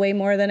to be way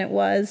more than it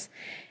was.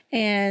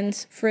 And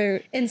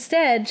for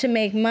instead to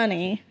make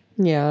money,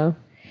 Yeah.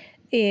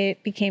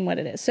 it became what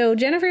it is. So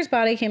Jennifer's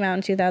Body came out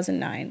in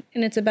 2009,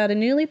 and it's about a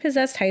newly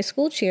possessed high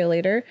school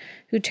cheerleader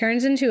who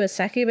turns into a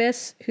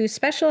succubus who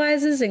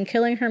specializes in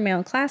killing her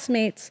male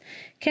classmates.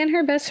 Can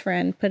her best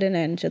friend put an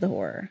end to the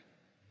horror?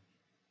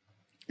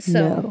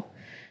 So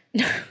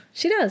No.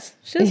 she does.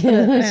 She does put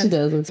an Yeah, end. she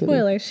does. I'm kidding.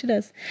 Spoilers, she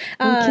does.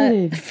 I'm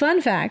kidding. Fun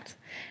fact,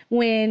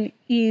 when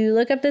you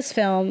look up this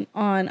film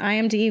on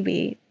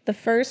IMDb, the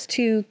first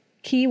two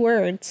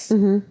keywords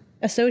Mm-hmm.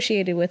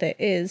 associated with it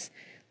is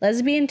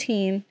lesbian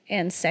teen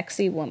and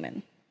sexy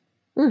woman,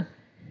 Mm.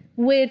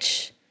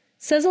 which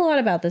says a lot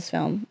about this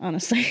film,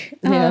 honestly.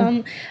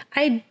 Yeah.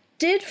 I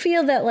did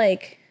feel that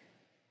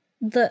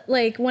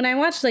when I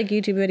watched like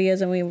YouTube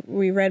videos and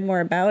we read more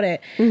about it,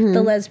 Mm-hmm.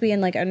 the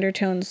lesbian like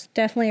undertones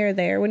definitely are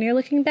there when you're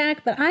looking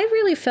back, but I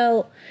really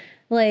felt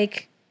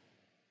like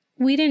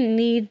we didn't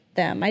need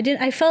them.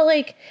 I felt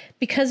like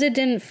because it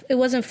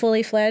wasn't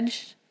fully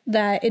fledged,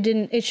 that it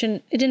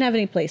didn't have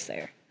any place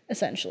there,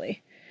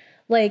 essentially.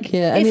 Like,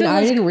 Yeah. I if mean, it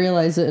I was- didn't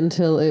realize it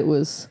until it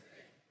was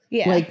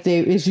yeah. like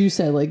they, as you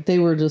said, like they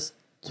were just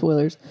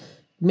spoilers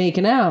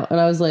making out. And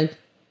I was like,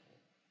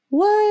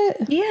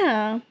 what?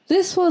 yeah.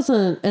 This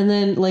wasn't. And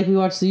then like we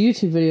watched the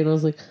YouTube video and I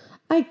was like,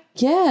 I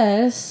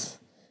guess.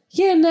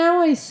 Yeah, now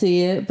I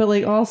see it. But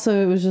like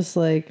also it was just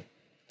like,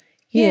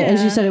 yeah, as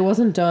Yeah. you said, it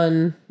wasn't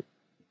done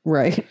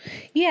right.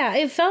 Yeah,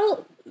 it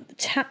felt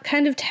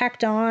kind of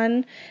tacked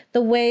on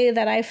the way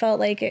that I felt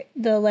like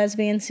the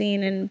lesbian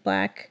scene in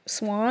Black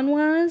Swan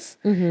was,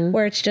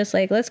 where it's just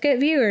like, let's get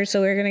viewers, so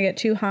we're going to get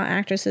two hot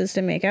actresses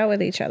to make out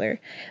with each other.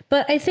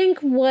 But I think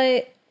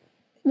when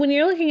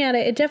you're looking at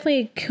it, it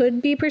definitely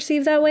could be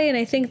perceived that way. And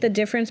I think the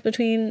difference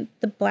between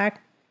the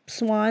Black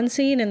Swan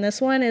scene and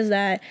this one is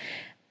that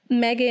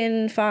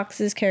Megan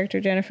Fox's character,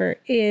 Jennifer,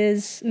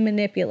 is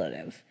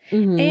manipulative.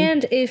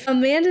 And if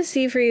Amanda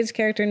Seyfried's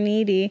character,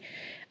 Needy,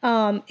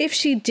 if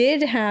she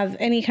did have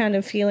any kind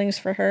of feelings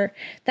for her,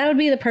 that would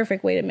be the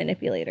perfect way to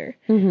manipulate her.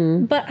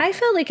 But I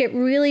felt like it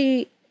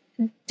really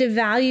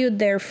devalued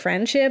their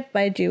friendship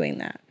by doing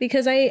that,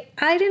 because I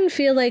didn't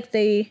feel like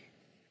they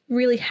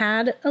really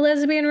had a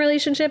lesbian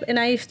relationship, and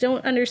I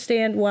don't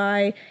understand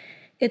why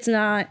it's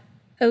not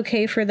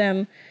okay for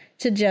them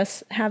to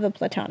just have a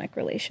platonic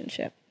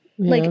relationship.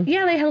 Like,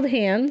 yeah, they held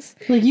hands.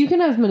 Like you can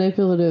have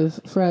manipulative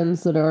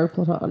friends that are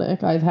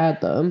platonic. I've had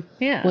them.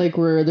 Yeah. Like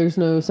where there's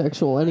no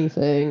sexual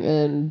anything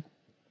and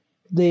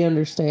they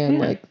understand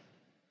like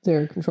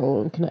their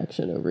control and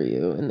connection over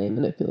you and they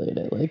manipulate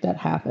it. Like that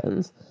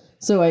happens.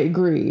 So I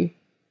agree.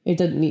 It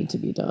didn't need to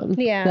be done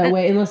that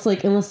way unless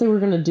they were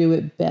going to do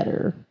it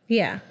better.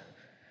 Yeah.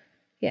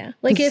 Yeah.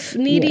 Like if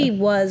Needy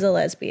was a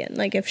lesbian,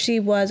 like if she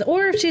was,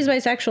 or if she's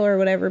bisexual or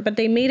whatever, but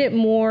they made it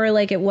more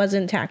like it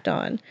wasn't tacked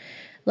on.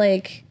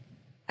 Like,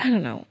 I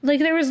don't know. Like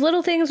there was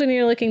little things when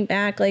you're looking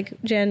back, like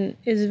Jen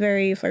is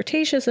very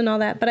flirtatious and all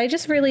that, but I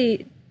just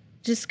really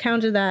just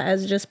counted that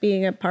as just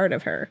being a part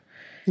of her.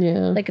 Yeah.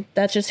 Like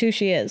that's just who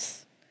she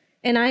is.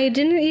 And I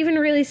didn't even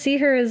really see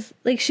her as,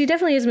 like, she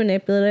definitely is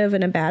manipulative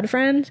and a bad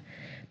friend,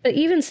 but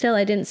even still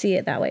I didn't see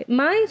it that way.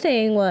 My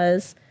thing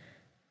was,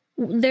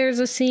 there's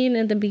a scene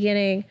at the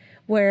beginning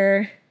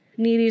where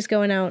Needy's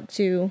going out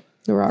to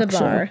The rock the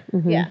bar. show.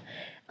 Mm-hmm. Yeah.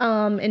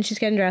 And she's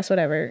getting dressed,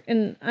 whatever.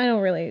 And I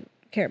don't really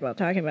care about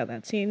talking about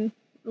that scene,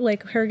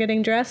 like her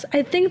getting dressed.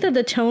 I think that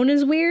the tone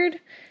is weird,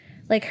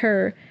 like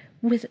her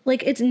with,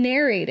 like, it's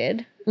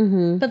narrated,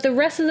 but the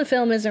rest of the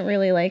film isn't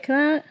really like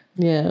that.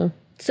 Yeah.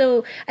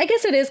 So I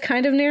guess it is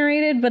kind of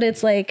narrated, but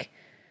it's like,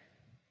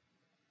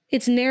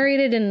 it's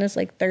narrated in this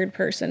like third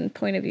person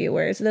point of view,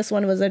 whereas this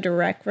one was a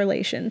direct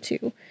relation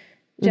to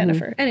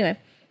Jennifer. Anyway,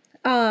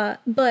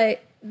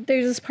 but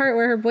there's this part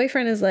where her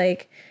boyfriend is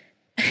like,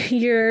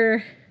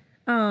 he's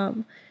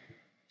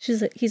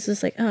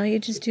just like, oh, you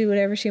just do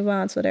whatever she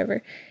wants,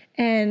 whatever.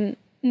 And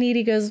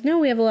Needy goes, no,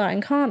 we have a lot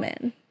in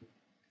common.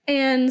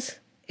 And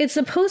it's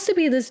supposed to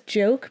be this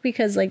joke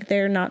because like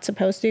they're not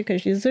supposed to,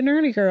 because she's a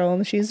nerdy girl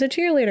and she's a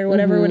cheerleader,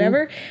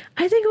 whatever.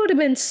 I think it would have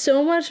been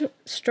so much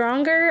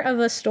stronger of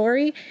a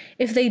story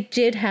if they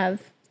did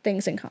have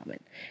things in common.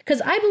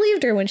 Because I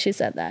believed her when she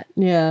said that.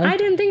 Yeah. I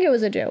didn't think it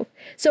was a joke.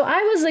 So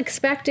I was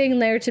expecting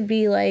there to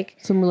be like,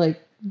 Some like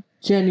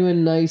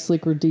genuine, nice,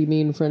 like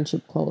redeeming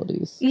friendship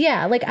qualities.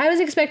 yeah, like I was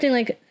expecting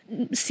like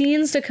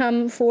scenes to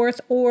come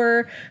forth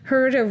or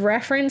her to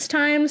reference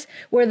times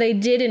where they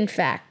did in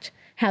fact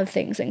have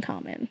things in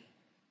common.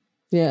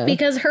 Yeah.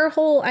 Because her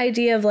whole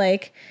idea of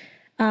like,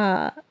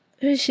 what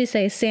did she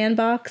say?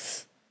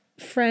 Sandbox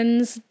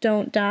friends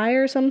don't die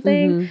or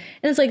something. And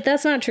it's like,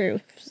 that's not true.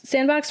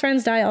 Sandbox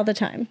friends die all the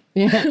time.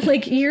 Yeah.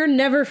 Like you're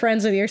never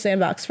friends with your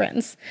sandbox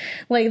friends.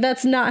 Like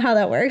that's not how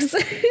that works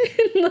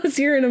unless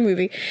you're in a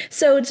movie.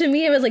 So to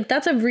me, it was like,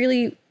 that's a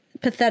really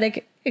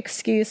pathetic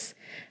excuse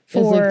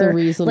As, like, the for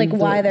reason like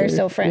why that they're they're-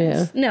 so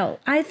friends. yeah. No,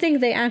 I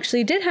think they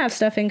actually did have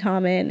stuff in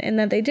common and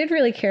that they did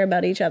really care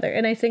about each other.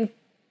 And I think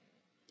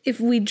if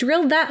we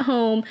drilled that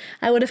home,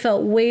 I would have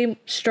felt way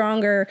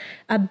stronger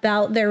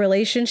about their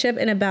relationship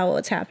and about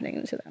what's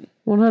happening to them.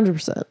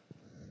 100%.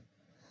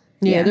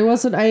 Yeah, there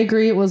wasn't, I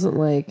agree, it wasn't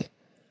like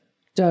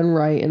done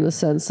right in the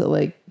sense that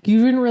like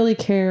you didn't really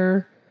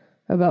care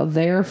about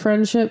their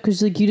friendship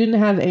because like you didn't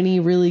have any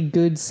really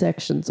good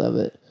sections of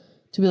it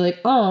to be like,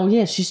 oh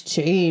yeah, she's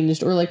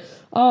changed, or like,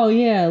 oh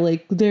yeah,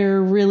 like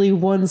they're really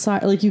one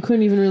side. Like you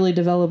couldn't even really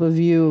develop a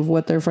view of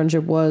what their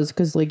friendship was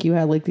because like you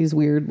had like these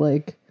weird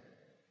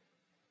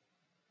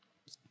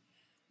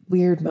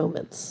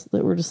moments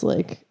that were just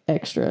like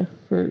extra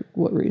for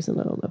what reason,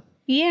 I don't know.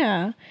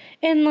 Yeah.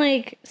 And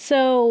like,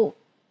 so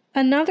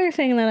another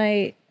thing that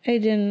I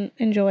didn't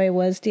enjoy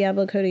was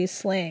Diablo Cody's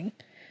slang.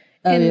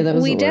 Oh And yeah, that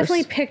was we the worst.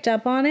 definitely picked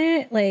up on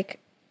it. Like,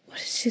 what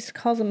she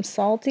calls him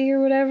salty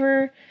or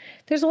whatever.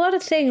 There's a lot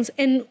of things.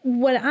 And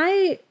what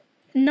I,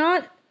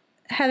 not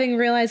having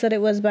realized that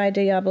it was by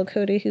Diablo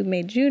Cody who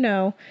made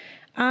Juno,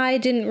 I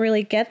didn't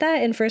really get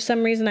that. And for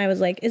some reason I was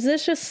like, is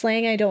this just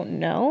slang I don't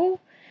know?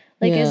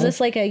 Like, is Yeah. this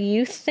like a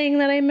youth thing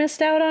that I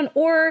missed out on?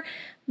 Or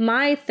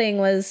my thing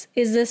was,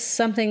 is this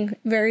something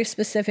very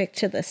specific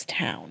to this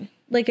town?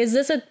 Like, is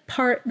this a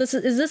part, is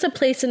this a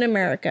place in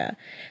America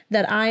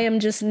that I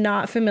am just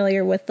not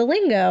familiar with the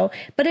lingo?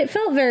 But it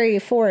felt very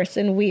forced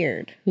and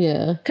weird.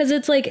 Yeah. Because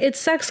it's like, it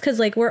sucks because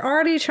like we're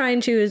already trying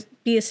to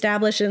be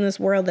established in this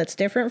world that's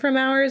different from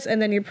ours.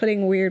 And then you're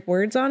putting weird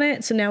words on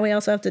it. So now we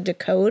also have to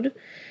decode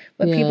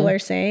what Yeah. people are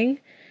saying.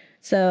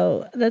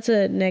 So that's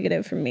a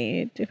negative for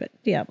me,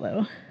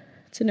 Diablo.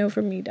 It's a no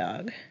from me,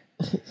 dog.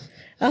 Yeah,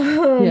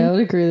 I would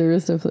agree. There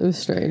was definitely, it was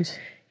strange.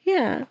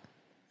 Yeah.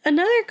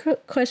 Another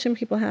question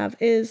people have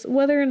is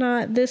whether or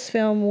not this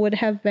film would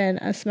have been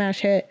a smash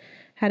hit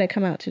had it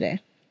come out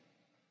today.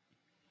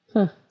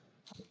 Huh.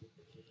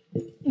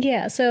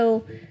 Yeah,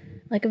 so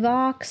like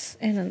Vox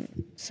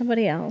and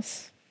somebody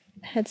else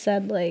had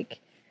said like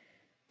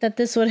that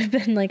this would have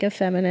been like a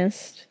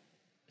feminist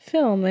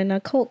film and a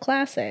cult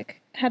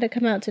classic had it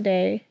come out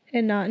today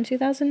and not in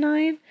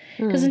 2009.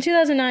 Because in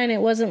 2009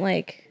 it wasn't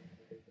like,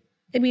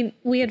 I mean,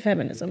 we had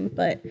feminism,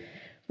 but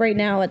right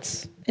now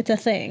it's a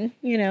thing,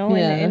 you know,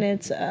 Yeah. and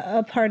it's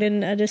a part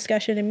in a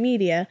discussion in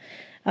media.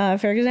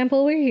 For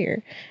example, we're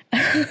here.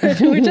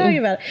 We're talking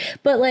about it.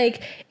 But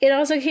like, it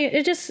also can't,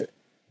 it just,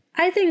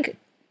 I think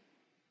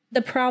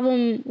the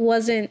problem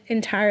wasn't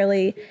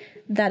entirely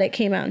that it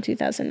came out in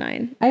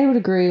 2009. I would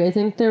agree. I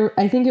think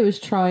it was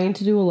trying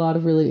to do a lot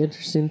of really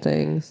interesting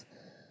things.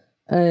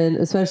 And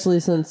especially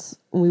since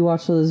we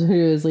watched all those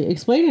videos like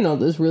explaining all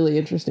those really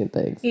interesting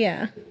things.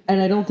 Yeah.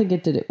 And I don't think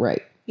it did it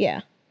right.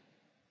 Yeah.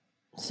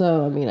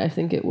 So, I mean, I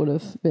think it would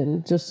have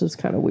been just as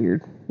kind of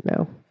weird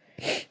now.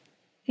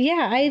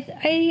 Yeah, I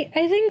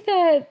think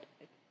that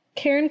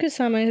Karen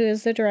Kusama, who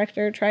is the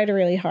director, tried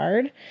really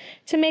hard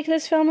to make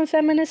this film a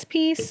feminist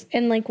piece.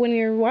 And like when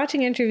you're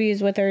watching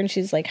interviews with her and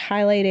she's like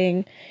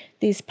highlighting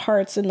these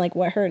parts and like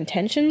what her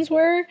intentions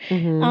were,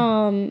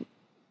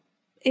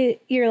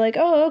 you're like,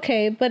 oh,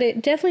 okay. But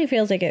it definitely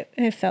feels like it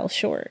fell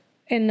short.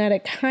 And that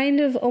it kind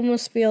of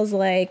almost feels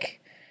like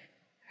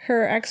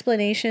her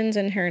explanations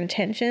and her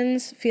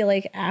intentions feel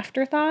like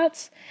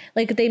afterthoughts.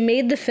 Like they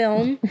made the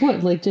film.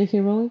 What, like J.K.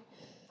 Rowling?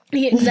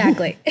 Yeah,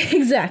 exactly.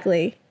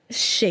 Exactly.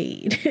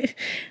 Shade.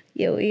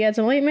 Yo, you got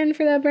some ointment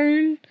for that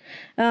burn?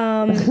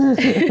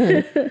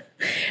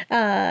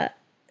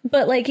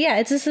 But like, yeah,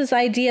 it's just this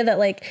idea that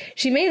like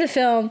she made the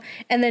film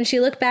and then she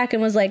looked back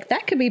and was like,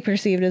 that could be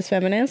perceived as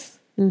feminist.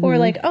 Or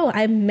like, oh,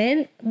 I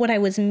meant what I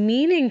was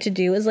meaning to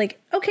do. Is like,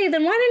 okay,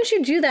 then why didn't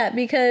you do that?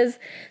 Because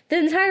the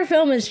entire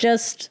film is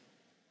just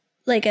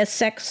like a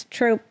sex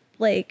trope,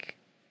 like,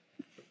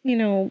 you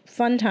know,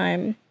 fun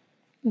time,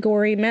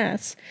 gory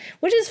mess,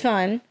 which is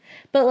fun.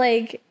 But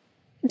like,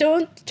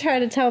 don't try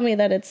to tell me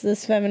that it's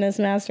this feminist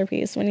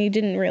masterpiece when you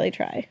didn't really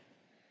try.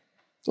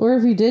 Or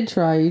if you did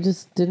try, you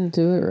just didn't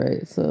do it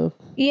right. So,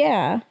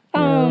 Yeah. I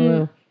don't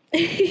know.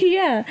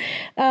 Yeah.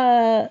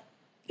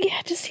 Yeah,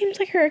 it just seems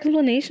like her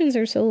explanations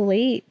are so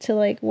late to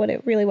like what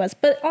it really was.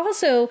 But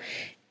also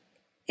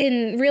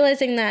in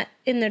realizing that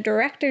in the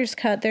director's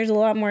cut, there's a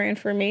lot more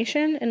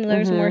information and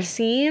there's more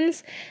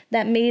scenes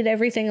that made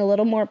everything a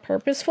little more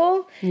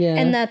purposeful. Yeah.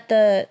 And that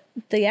the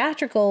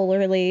theatrical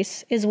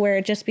release is where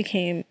it just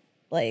became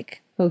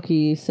like,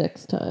 Hokey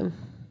sex time.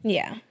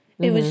 yeah,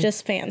 it was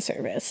just fan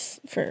service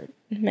for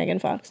Megan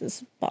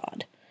Fox's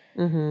bod,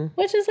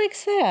 which is like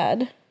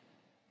sad.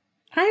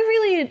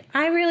 I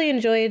really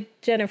enjoyed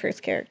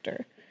Jennifer's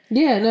character.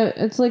 Yeah, no,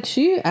 it's like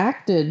she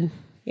acted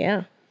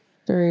Yeah.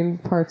 during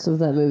parts of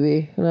that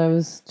movie. And I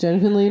was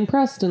genuinely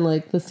impressed in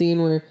like the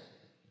scene where,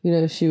 you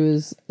know, she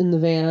was in the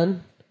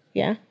van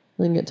Yeah.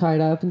 and get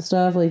tied up and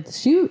stuff. Like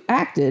she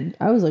acted.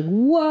 I was like,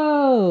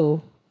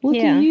 whoa, look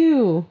Yeah. at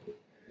you.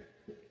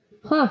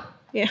 Huh.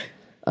 Yeah.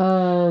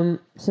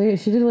 So yeah,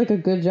 she did like a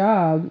good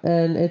job,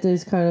 and it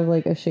is kind of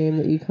like a shame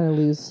that you kind of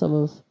lose some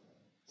of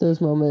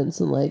those moments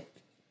and like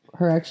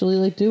her actually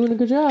like doing a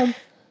good job.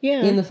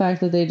 Yeah. In the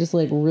fact that they just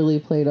like really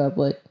played up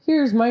like,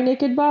 here's my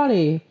naked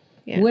body.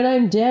 Yeah. When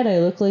I'm dead, I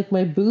look like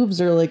my boobs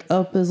are like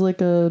up as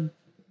like a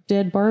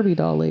dead Barbie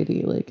doll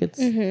lady. Like it's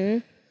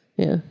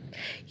yeah.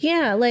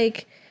 Yeah,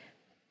 like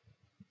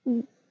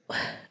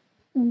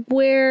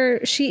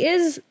where she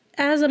is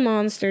as a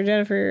monster,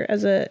 Jennifer,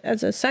 as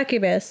a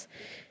succubus,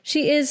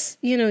 she is,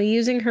 you know,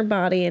 using her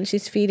body and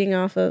she's feeding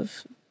off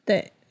of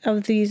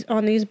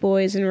these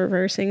boys and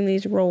reversing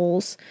these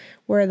roles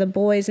where the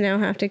boys now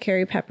have to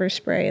carry pepper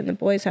spray and the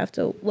boys have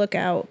to look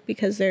out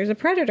because there's a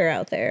predator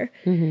out there.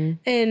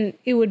 And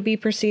it would be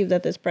perceived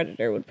that this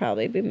predator would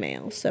probably be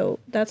male. So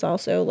that's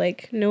also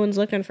like no one's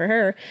looking for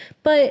her.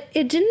 But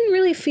it didn't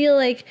really feel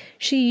like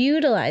she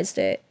utilized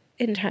it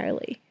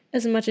entirely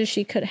as much as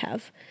she could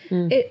have.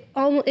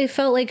 It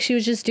felt like she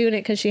was just doing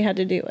it because she had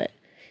to do it.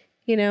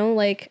 You know,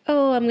 like,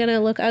 oh, I'm going to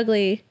look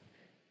ugly.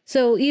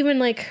 So even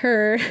like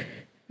her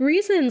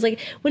reasons, like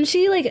when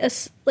she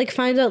like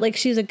finds out like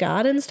she's a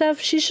god and stuff,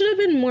 she should have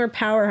been more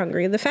power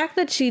hungry. The fact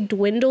that she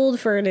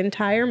dwindled for an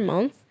entire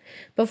month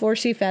before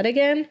she fed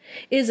again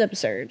is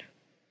absurd.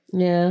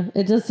 Yeah,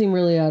 it does seem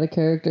really out of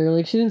character.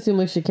 Like she didn't seem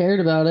like she cared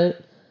about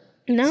it.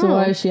 No. So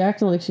why is she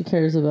acting like she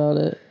cares about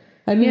it?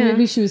 I mean,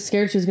 maybe she was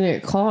scared she was gonna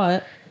get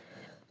caught.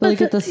 But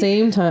like at the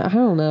same time, I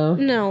don't know.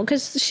 No,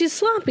 because she's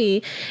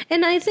sloppy.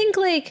 And I think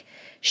like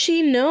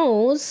she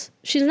knows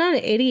she's not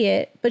an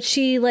idiot, but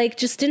she like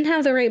just didn't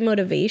have the right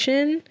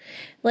motivation.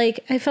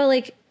 Like I felt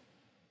like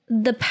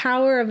the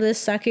power of this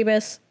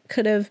succubus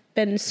could have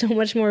been so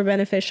much more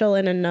beneficial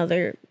in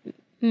another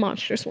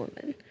monstrous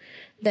woman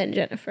than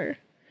Jennifer.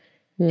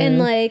 And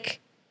like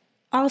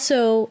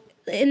also,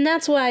 and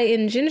that's why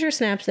in Ginger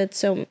Snaps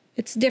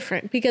it's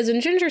different, because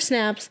in Ginger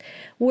Snaps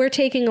we're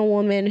taking a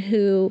woman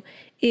who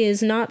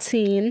is not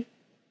seen.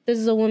 This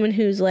is a woman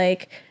who's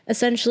like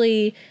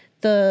essentially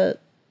the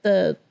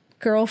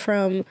girl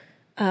from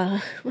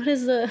what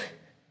is the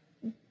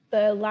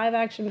live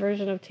action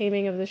version of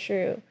Taming of the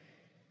Shrew?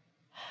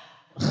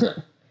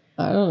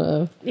 I don't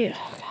know. Yeah.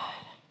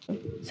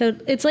 So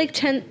it's like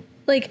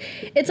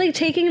it's like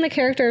taking the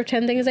character of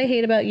 10 Things I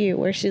Hate About You,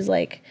 where she's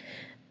like,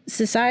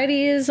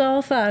 society is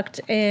all fucked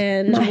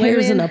and My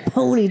hair's in a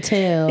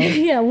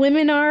ponytail. yeah,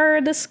 women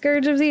are the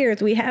scourge of the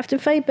earth. We have to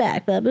fight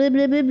back. Blah blah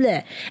blah blah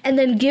blah. And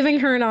then giving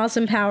her an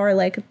awesome power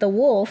like the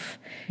wolf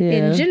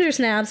in Ginger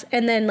Snaps,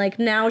 and then like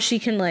now she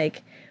can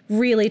like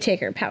really take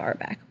her power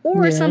back.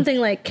 Or something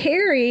like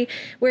Carrie,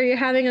 where you're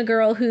having a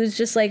girl who's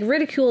just like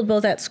ridiculed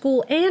both at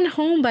school and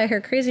home by her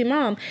crazy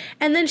mom,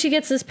 and then she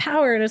gets this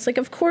power, and it's like,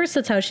 of course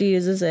that's how she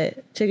uses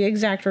it to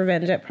exact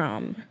revenge at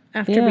prom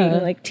after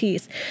being like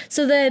teased.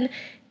 So then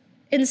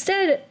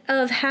instead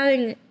of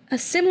having a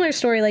similar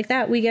story like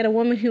that, we get a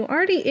woman who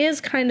already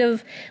is kind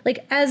of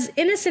like as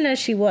innocent as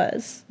she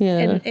was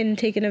and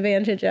taken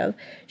advantage of.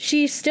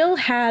 She still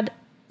had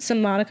some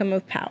modicum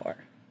of power.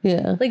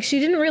 Yeah. Like she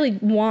didn't really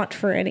want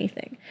for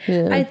anything.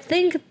 Yeah. I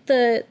think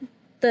the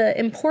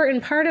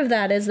important part of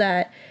that is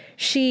that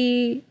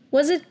she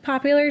was a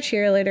popular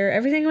cheerleader.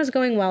 Everything was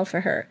going well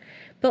for her.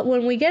 But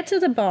when we get to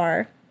the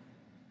bar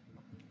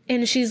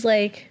and she's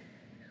like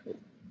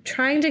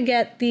trying to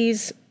get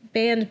these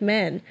band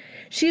men,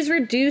 she's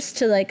reduced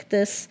to like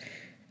this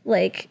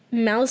like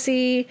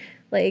mousy,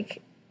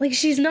 like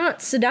she's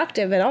not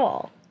seductive at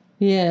all.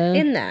 Yeah.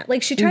 In that.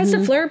 Like she tries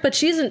to flirt, but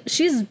she's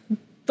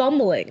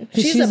fumbling.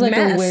 She's a like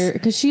mess. aware,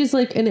 because she's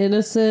like an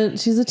innocent,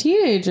 she's a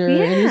teenager,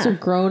 and these are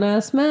grown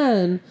ass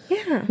men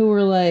who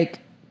were like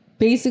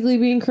basically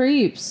being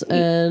creeps.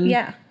 And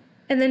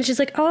and then she's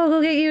like, oh, I'll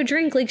go get you a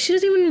drink. Like she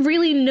doesn't even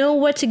really know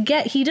what to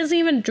get. He doesn't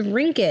even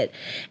drink it.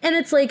 And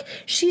it's like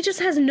she just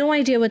has no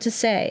idea what to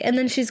say. And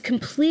then she's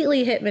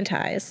completely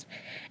hypnotized.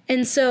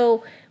 And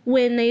so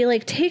when they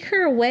like take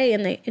her away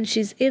and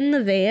she's in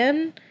the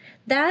van,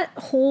 that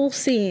whole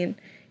scene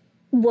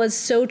was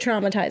so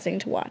traumatizing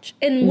to watch.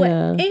 And what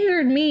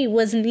angered me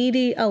was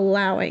Needy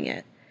allowing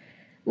it.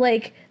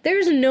 Like,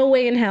 there's no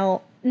way in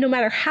hell, no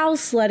matter how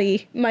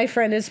slutty my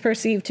friend is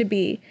perceived to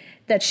be,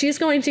 that she's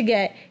going to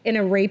get in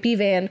a rapey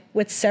van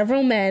with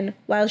several men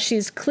while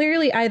she's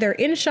clearly either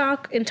in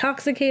shock,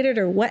 intoxicated,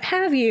 or what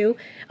have you,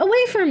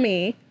 away from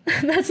me.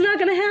 That's not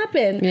going to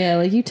happen. Yeah,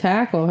 like you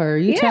tackle her.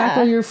 You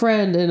tackle your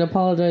friend and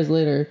apologize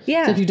later.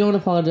 Yeah. Except you don't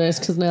apologize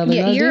because now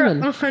they're not you're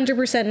demon.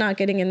 100% not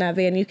getting in that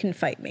van. You can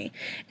fight me.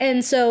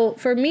 And so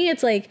for me,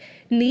 it's like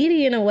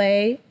Needy in a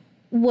way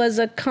was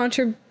a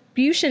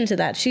contribution to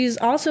that. She's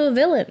also a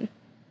villain.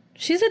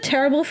 She's a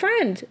terrible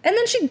friend. And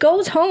then she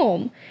goes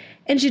home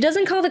and she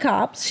doesn't call the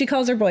cops. She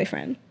calls her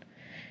boyfriend.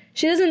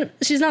 She's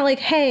not like,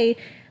 hey,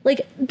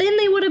 like, then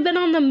they would have been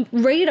on the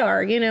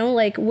radar, you know,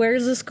 like,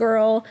 where's this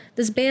girl?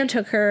 This band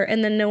took her,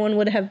 and then no one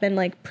would have been,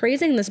 like,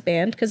 praising this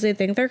band because they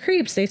think they're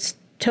creeps. They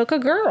took a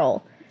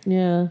girl.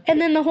 Yeah.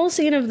 And then the whole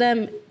scene of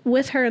them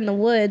with her in the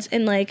woods,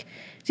 and, like,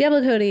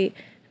 Diablo Cody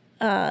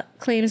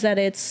claims that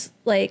it's,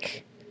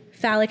 like,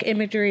 phallic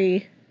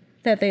imagery,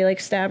 that they, like,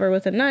 stab her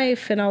with a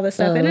knife and all this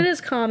stuff. And it is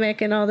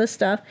comic and all this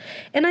stuff.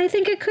 And I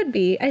think it could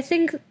be. I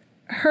think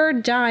her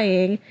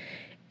dying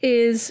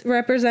is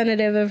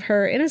representative of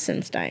her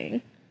innocence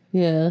dying.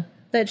 Yeah.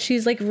 that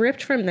she's like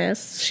ripped from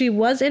this. She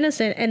was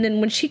innocent, and then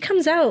when she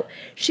comes out,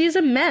 she's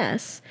a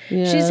mess.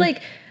 Yeah. She's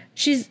like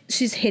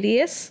she's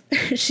hideous.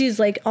 She's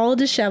like all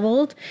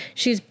disheveled.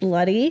 She's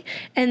bloody,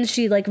 and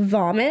she like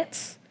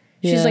vomits.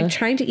 She's Yeah. like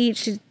trying to eat.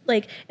 She's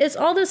like, it's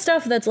all this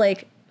stuff that's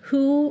like,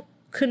 who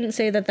couldn't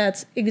say that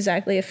that's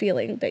exactly a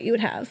feeling that you would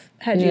have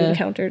had you Yeah.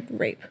 encountered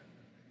rape?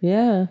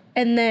 Yeah.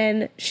 And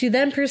then she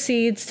then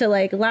proceeds to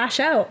like lash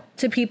out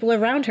to people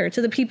around her,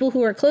 to the people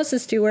who are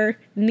closest to her,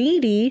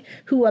 needy,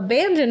 who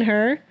abandon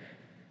her.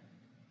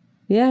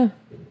 Yeah.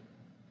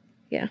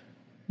 Yeah.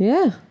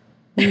 Yeah.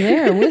 I'm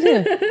there with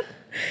you.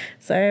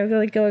 Sorry, I'm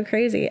like going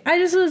crazy. I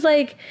just was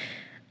like,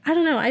 I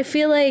don't know. I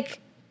feel like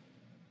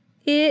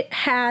it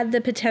had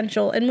the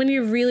potential. And when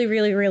you're really,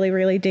 really, really,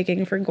 really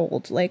digging for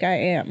gold, like I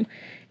am,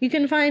 you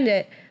can find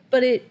it.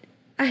 But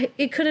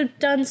it could have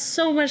done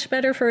so much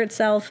better for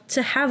itself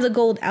to have the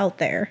gold out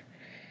there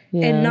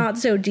Yeah. and not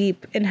so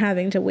deep and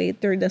having to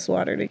wade through this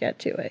water to get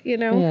to it, you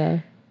know? Yeah.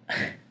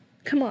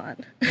 Come on.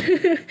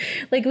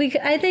 Like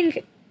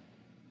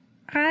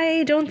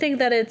I don't think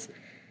that it's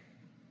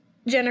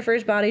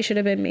Jennifer's body should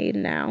have been made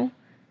now.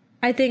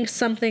 I think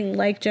something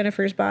like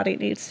Jennifer's body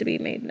needs to be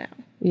made now.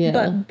 Yeah.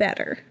 But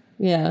better.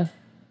 Yeah.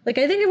 Like,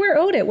 I think we're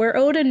owed it. We're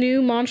owed a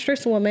new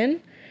monstrous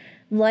woman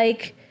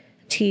like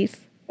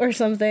Teeth or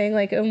something,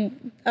 like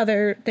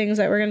other things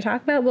that we're going to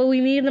talk about. But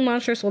we need the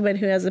monstrous woman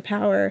who has the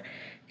power.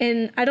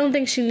 And I don't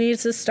think she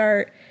needs to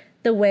start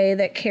the way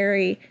that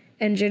Carrie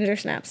and Ginger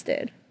Snaps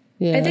did.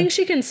 Yeah. I think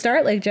she can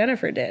start like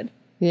Jennifer did.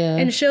 Yeah.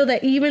 And show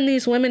that even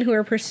these women who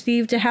are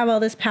perceived to have all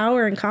this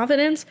power and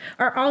confidence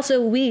are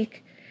also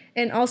weak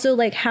and also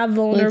like have like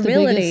the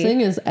vulnerability. biggest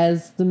thing is,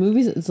 as the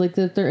movies, it's like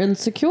that they're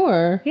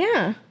insecure.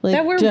 Yeah. Like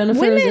that we're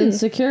Jennifer is women.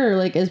 insecure.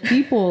 Like as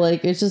people,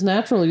 like it's just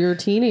natural. You're a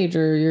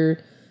teenager.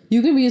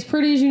 You can be as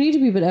pretty as you need to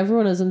be, but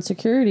everyone has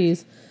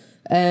insecurities,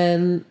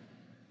 and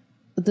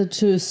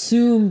to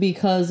assume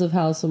because of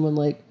how someone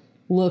like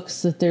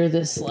looks that they're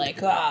this like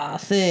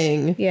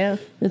thing. Yeah.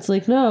 It's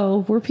like,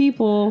 no, we're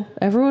people.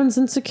 Everyone's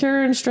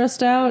insecure and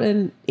stressed out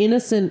and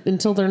innocent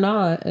until they're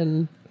not.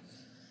 And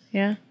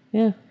Yeah.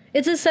 yeah.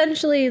 It's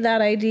essentially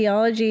that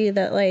ideology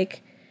that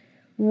like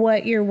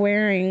what you're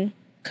wearing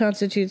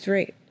constitutes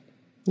rape.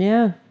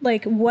 Yeah.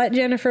 Like what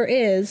Jennifer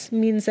is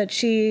means that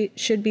she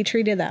should be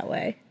treated that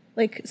way.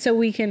 Like so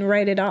we can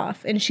write it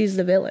off and she's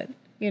the villain,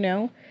 you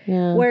know?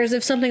 Yeah. Whereas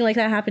if something like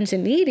that happened to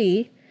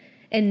Needy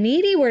and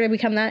Needy were to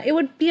become that, it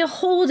would be a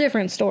whole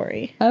different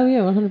story. Oh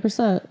yeah,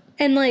 100%.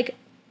 And like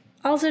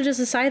also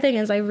just a side thing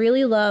is I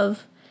really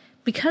love,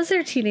 because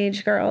they're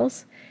teenage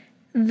girls,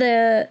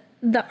 the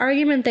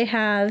argument they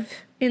have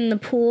in the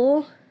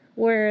pool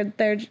where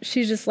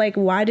she's just like,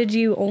 why did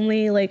you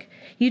only like,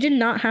 you did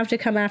not have to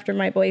come after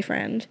my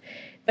boyfriend,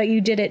 but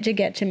you did it to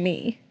get to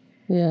me.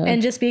 Yeah.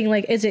 And just being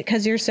like, is it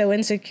because you're so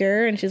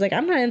insecure? And she's like,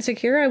 I'm not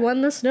insecure. I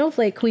won the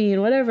snowflake queen,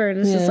 whatever. And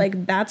it's just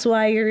like, that's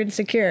why you're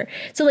insecure.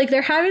 So like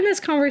they're having this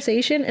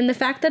conversation, and the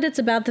fact that it's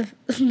about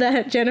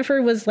that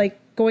Jennifer was like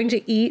going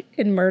to eat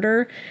and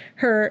murder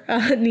her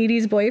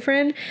Needy's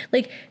boyfriend,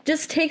 like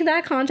just take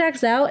that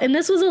context out. And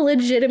this was a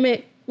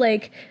legitimate,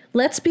 like,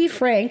 let's be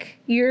frank,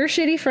 you're a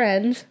shitty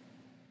friend.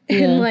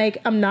 And like,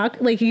 I'm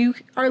not like, you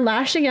are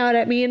lashing out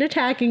at me and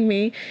attacking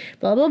me,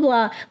 blah, blah,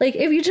 blah. Like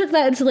if you took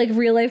that into like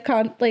real life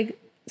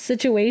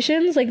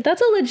situations, like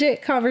that's a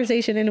legit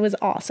conversation, and it was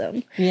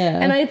awesome. Yeah.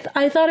 And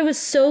I thought it was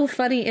so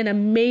funny and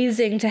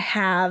amazing to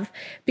have,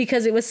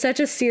 because it was such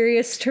a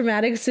serious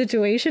traumatic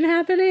situation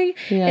happening.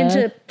 Yeah. And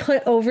to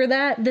put over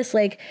that, this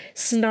like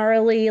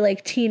snarly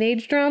like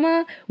teenage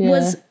drama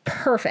was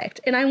perfect.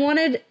 And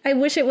I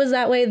wish it was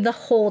that way the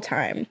whole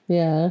time.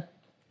 Yeah.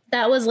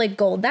 That was like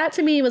gold. That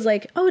to me was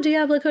like, oh,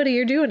 Diablo Cody,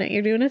 you're doing it.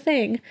 You're doing a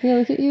thing Yeah,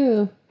 look at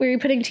you. where you're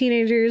putting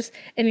teenagers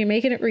and you're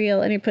making it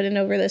real and you're putting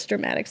over this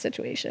dramatic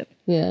situation.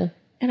 Yeah.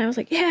 And I was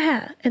like,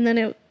 yeah. And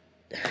then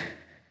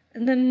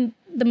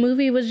the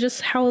movie was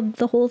just how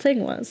the whole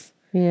thing was.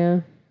 Yeah.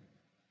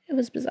 It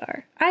was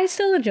bizarre. I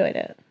still enjoyed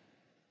it.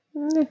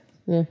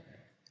 Yeah.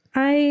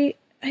 I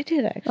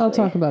did actually. I'll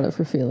talk about it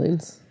for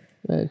feelings.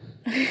 I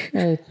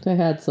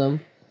had some.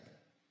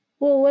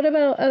 Well, what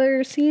about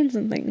other scenes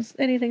and things?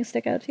 Anything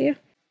stick out to you?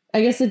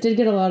 I guess it did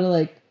get a lot of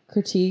like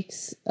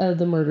critiques of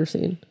the murder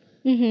scene.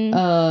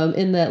 Mm-hmm.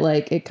 In that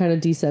like it kind of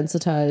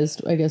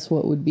desensitized, I guess,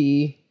 what would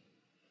be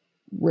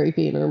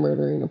raping or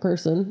murdering a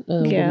person,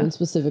 a woman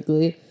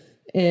specifically,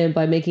 and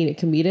by making it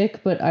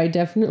comedic. But I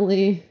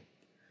definitely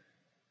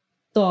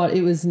thought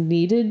it was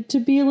needed to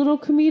be a little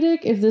comedic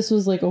if this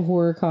was like a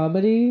horror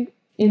comedy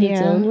in its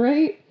own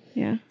right.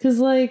 Yeah. Because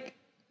like,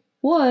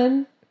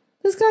 one,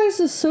 this guy is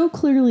just so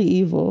clearly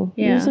evil.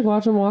 You Yeah. just like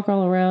watch him walk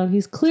all around.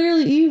 He's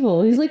clearly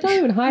evil. He's like not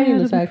even hiding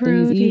the Adam fact that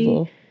he's Brody.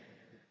 evil.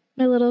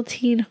 My little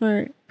teen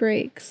heart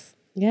breaks.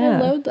 Yeah.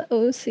 I love the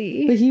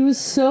OC. But he was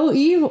so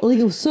evil. Like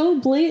it was so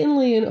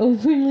blatantly and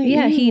openly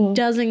Yeah, evil. he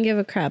doesn't give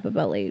a crap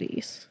about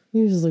ladies.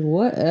 He was just like,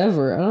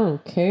 whatever. I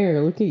don't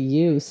care. Look at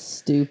you,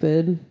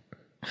 stupid.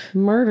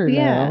 Murder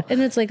Yeah. now.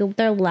 And it's like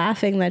they're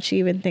laughing that she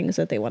even thinks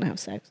that they want to have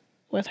sex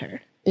with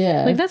her.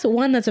 Yeah. Like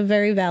that's a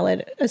very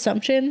valid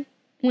assumption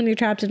when you're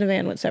trapped in a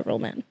van with several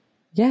men.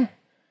 Yeah.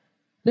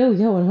 No,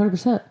 yeah,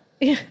 100%.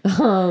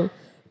 Yeah.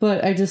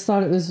 But I just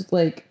thought it was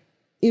like,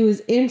 it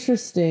was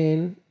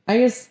interesting. I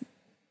guess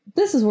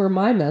this is where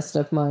my messed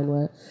up mind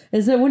went,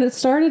 is that when it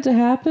started to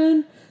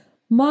happen,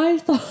 my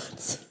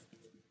thoughts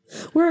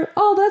were,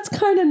 oh, that's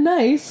kind of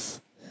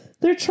nice.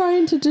 They're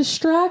trying to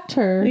distract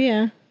her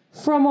Yeah.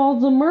 from all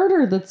the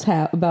murder that's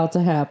about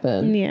to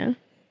happen. Yeah.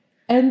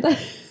 And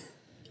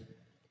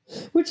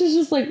which is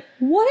just like,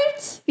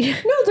 what?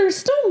 No, they're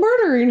still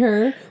murdering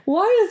her.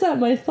 Why is that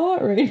my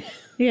thought right now?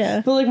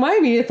 Yeah. But like my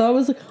immediate thought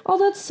was like, oh,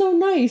 that's so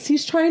nice.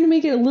 He's trying to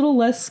make it a little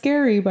less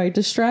scary by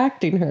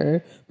distracting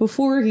her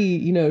before he,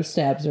 you know,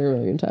 stabs her a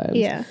million times.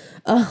 Yeah.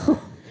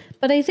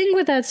 But I think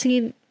with that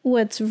scene,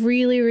 what's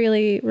really,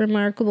 really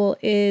remarkable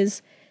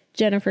is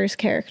Jennifer's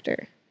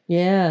character.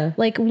 Yeah.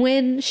 Like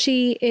when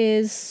she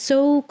is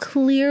so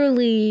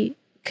clearly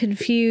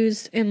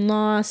confused and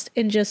lost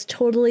and just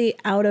totally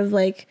out of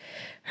like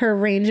her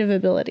range of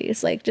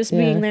abilities, like just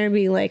being there and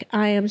being like,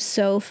 I am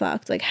so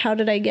fucked. Like, how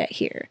did I get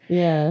here?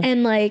 Yeah.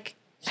 And like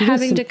She does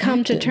having some to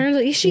come to acting. terms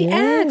with she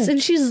Yeah. acts,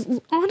 and she's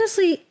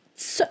honestly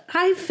so,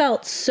 I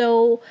felt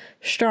so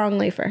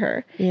strongly for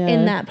her Yeah.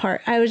 in that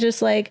part. I was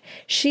just like,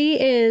 she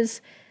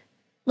is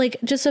like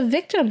just a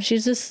victim.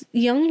 She's this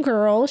young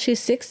girl. She's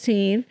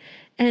 16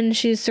 and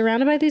she's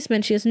surrounded by these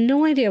men. She has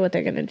no idea what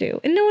they're going to do.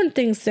 And no one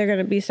thinks they're going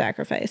to be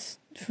sacrificed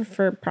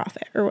for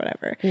profit or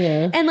whatever.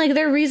 Yeah. And like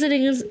their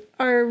reasonings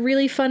are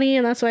really funny,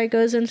 and that's why it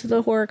goes into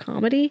the horror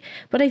comedy.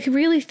 But I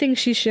really think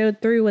she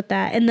showed through with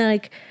that. And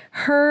like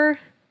her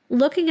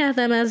looking at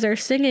them as they're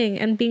singing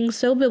and being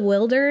so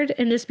bewildered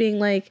and just being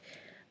like,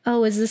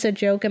 oh, is this a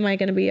joke? Am I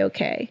going to be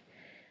okay?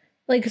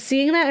 Like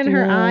seeing that in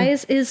her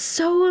eyes is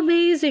so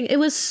amazing. It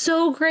was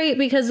so great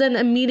because then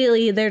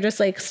immediately they're just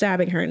like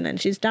stabbing her and then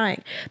she's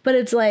dying. But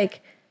it's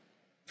like,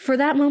 for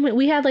that moment,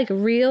 we had like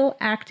real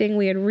acting,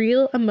 we had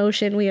real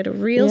emotion, we had a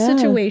real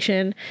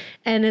situation.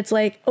 And it's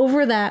like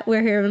over that,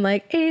 we're hearing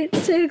like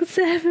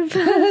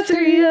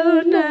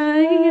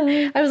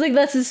 8675309. I was like,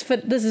 this is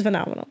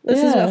phenomenal.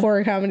 This is what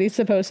horror comedy is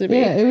supposed to be.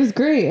 Yeah, it was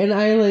great. And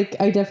I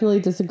definitely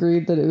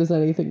disagreed that it was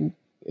anything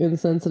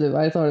insensitive.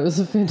 I thought it was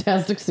a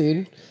fantastic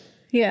scene.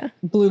 Yeah.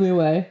 Blew me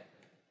away.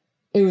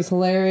 It was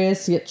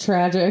hilarious, yet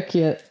tragic,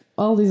 yet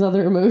all these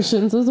other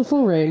emotions. It was a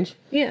full range.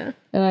 Yeah.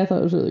 And I thought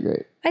it was really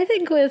great. I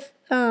think with,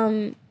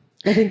 I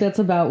think that's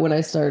about when I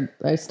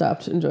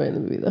stopped enjoying the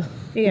movie, though.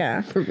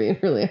 yeah. For being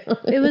really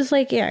honest. It was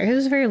like, yeah, it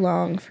was very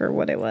long for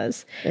what it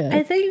was. Yeah.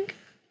 I think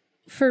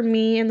for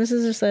me, and this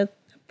is just a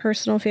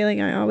personal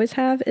feeling I always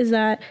have, is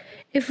that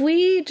if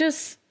we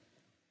just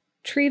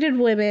treated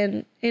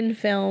women in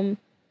film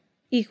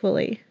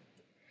equally,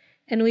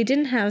 and we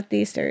didn't have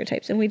these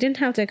stereotypes, and we didn't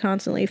have to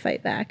constantly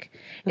fight back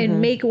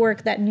and make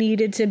work that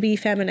needed to be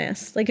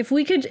feminist. Like if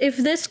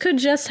this could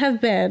just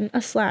have been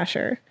a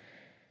slasher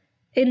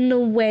in the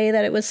way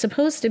that it was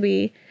supposed to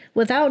be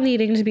without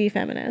needing to be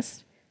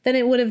feminist, then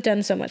it would have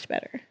done so much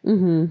better.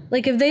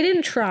 Like if they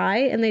didn't try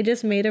and they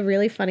just made a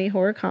really funny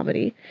horror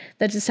comedy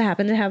that just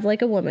happened to have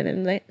like a woman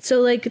in it.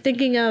 So like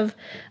thinking of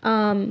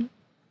The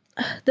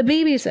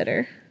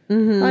Babysitter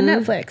on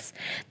Netflix,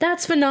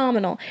 that's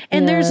phenomenal.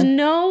 And there's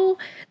no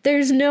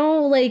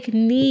like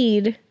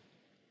need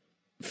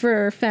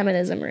for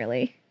feminism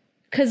really,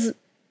 because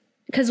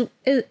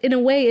in a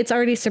way it's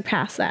already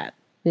surpassed that.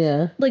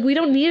 Yeah. Like, we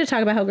don't need to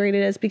talk about how great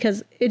it is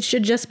because it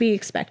should just be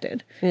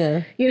expected.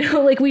 Yeah. You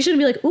know, like, we shouldn't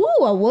be like,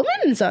 ooh, a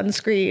woman's on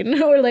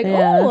screen. Or like,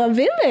 Yeah. oh, a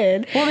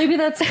villain. Well, maybe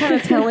that's kind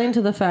of telling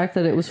to the fact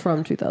that it was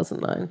from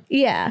 2009.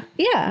 Yeah.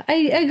 Yeah, I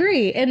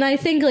agree. And I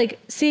think, like,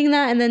 seeing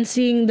that and then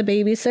seeing The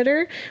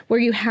Babysitter, where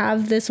you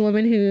have this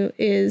woman who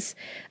is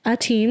a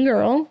teen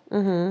girl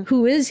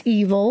who is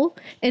evil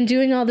and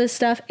doing all this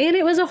stuff. And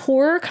it was a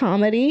horror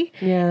comedy.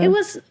 Yeah. It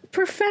was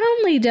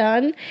profoundly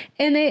done.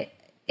 And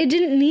it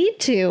didn't need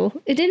to.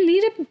 It didn't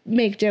need to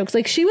make jokes.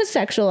 Like, she was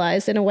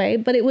sexualized in a way,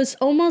 but it was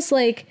almost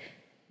like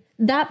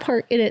that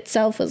part in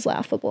itself was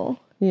laughable.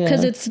 Yeah.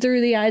 Because it's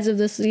through the eyes of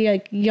this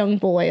like young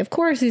boy. Of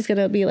course, he's going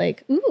to be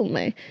like, ooh,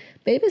 my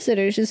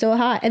babysitter, she's so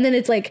hot. And then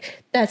it's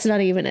like, that's not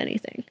even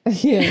anything.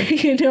 Yeah.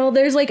 You know,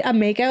 there's like a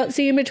makeout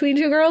scene between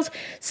two girls.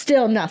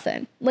 Still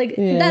nothing. Like,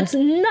 that's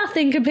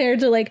nothing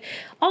compared to like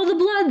all the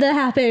blood that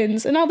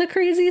happens and all the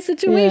crazy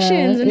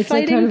situations and it's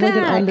fighting like kind back.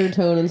 of like an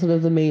undertone instead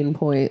of the main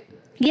point.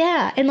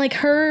 Yeah, and like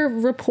her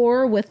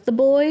rapport with the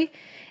boy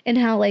and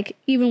how like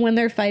even when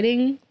they're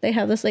fighting, they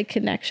have this like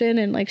connection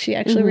and like she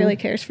actually really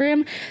cares for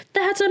him.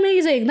 That's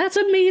amazing. That's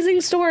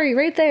amazing story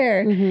right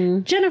there.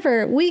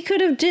 Jennifer, we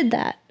could have did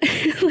that.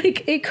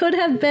 Like it could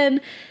have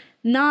been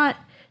not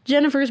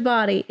Jennifer's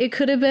body. It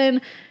could have been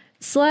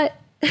slut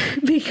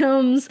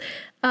becomes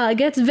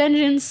gets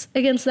vengeance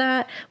against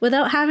that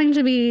without having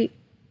to be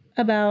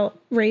about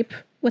rape,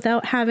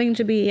 without having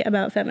to be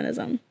about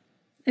feminism.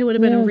 It would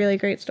have been a really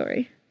great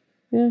story.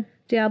 Yeah.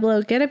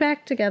 Diablo, get it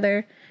back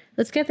together.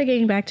 Let's get the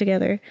gang back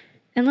together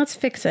and let's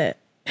fix it.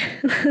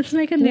 Let's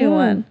make a new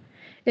one.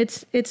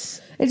 It's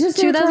just they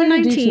were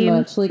trying to do 2019. too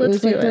much. Like it Let's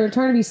was like do they were it.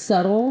 trying to be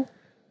subtle,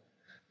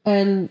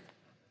 and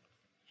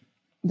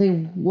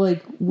they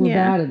like were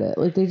Yeah. bad at it.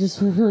 Like they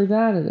just were really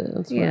bad at it.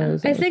 That's what Yeah.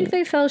 I think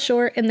they fell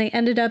short and they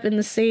ended up in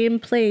the same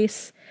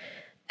place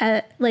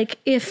at, like,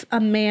 if a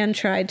man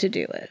tried to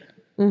do it.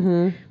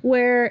 Mm-hmm.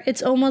 Where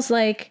it's almost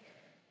like,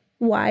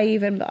 why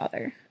even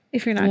bother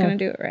if you're not going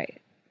to do it right?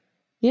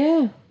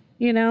 Yeah.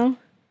 You know?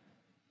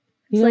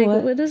 It's You know like,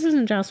 what? well, this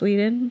isn't Joss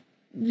Whedon.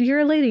 You're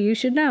a lady. You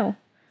should know.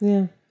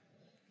 Yeah.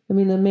 I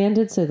mean, the man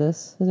did say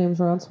this. His name's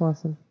Ron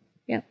Swanson.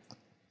 Yeah. He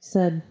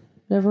said,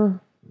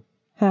 never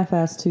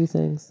half-ass two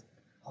things.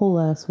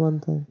 Whole-ass one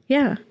thing.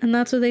 Yeah. And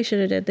that's what they should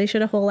have did. They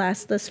should have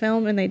whole-assed this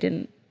film, and they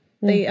didn't.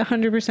 They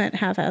 100%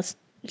 half-assed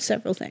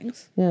several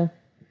things. Yeah.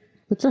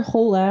 Put your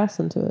whole ass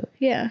into it.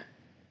 Yeah.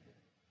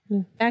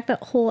 Back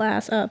that whole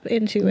ass up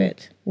into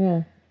it.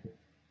 Yeah.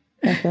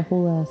 Back that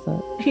whole ass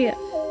up. Yeah.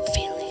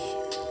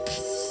 Feelings.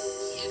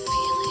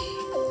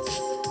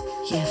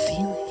 Yeah, feelings. Yeah,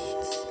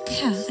 feelings.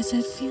 Yeah, I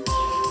said feelings.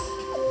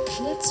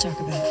 Let's talk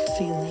about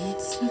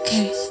feelings.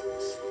 Okay.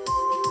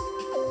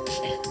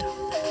 And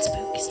all that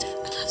spooky stuff.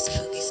 I love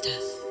spooky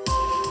stuff.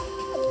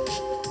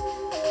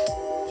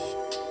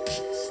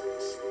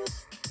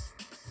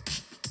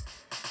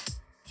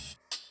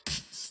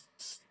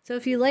 So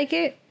if you like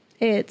it,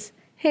 it's,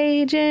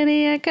 hey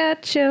Jenny, I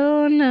got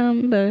your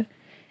number.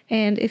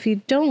 And if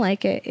you don't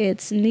like it,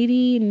 it's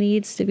needy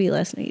needs to be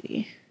less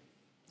needy.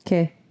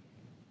 Okay.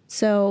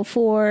 So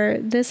for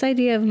this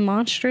idea of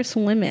monstrous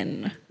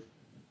women,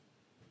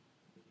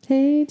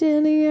 Hey,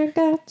 Jenny, I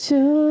got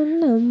your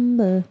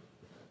number.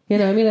 You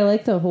know, I mean, I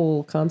like the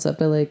whole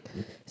concept.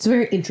 It's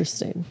very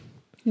interesting.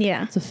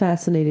 yeah, It's a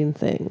fascinating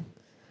thing.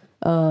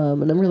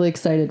 And I'm really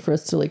excited for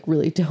us to like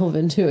really delve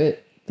into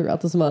it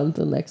throughout this month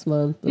and next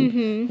month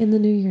and in the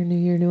new year,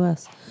 new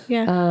us.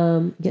 yeah,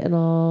 Getting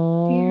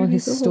all Year, new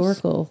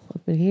historical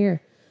up in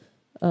here.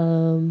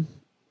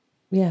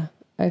 Yeah,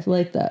 I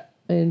like that.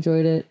 I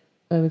enjoyed it.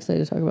 I'm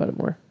excited to talk about it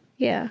more.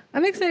 yeah.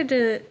 I'm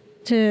excited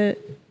to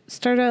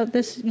start out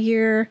this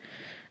year.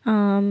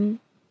 Yeah,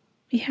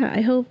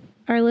 I hope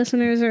our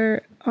listeners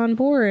are on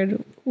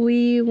board.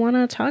 We want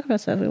to talk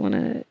about stuff. We want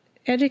to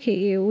educate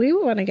you. We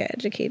want to get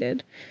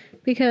educated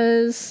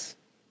because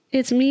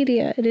it's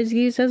media. It is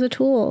used as a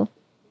tool.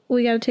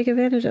 We got to take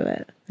advantage of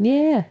it.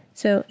 Yeah.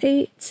 So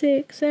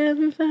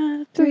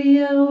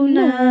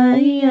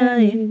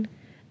 8675309.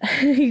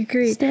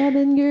 Great.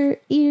 Stabbing your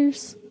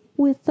ears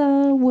with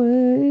our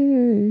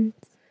words.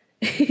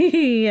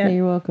 Yeah,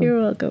 You're welcome.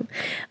 You're welcome.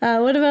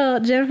 What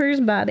about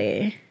Jennifer's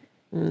body?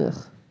 Ugh.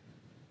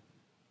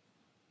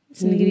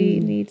 It's needy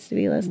needs to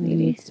be less It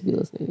needy. needs to be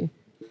less needy.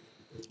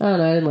 I don't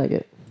know. I didn't like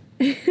it.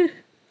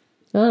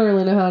 I don't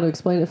really know how to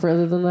explain it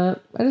further than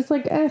that. I just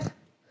It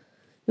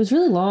was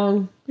really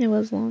long. It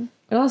was long.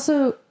 And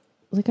also,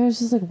 like, I was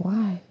just like,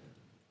 why?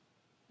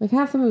 Like,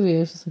 half the movie, I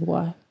was just like,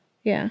 why?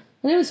 Yeah.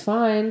 And it was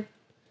fine.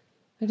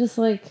 I just,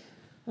 I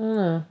don't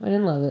know. I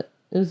didn't love it.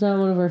 It was not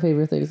one of our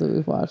favorite things that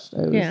we've watched.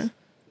 I was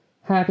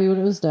happy when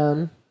it was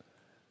done.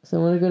 So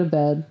I wanted to go to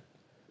bed.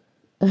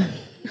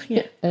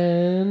 Yeah.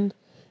 And,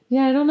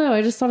 yeah, I don't know.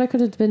 I just thought it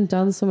could have been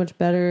done so much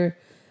better.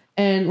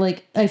 And,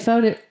 I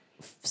found it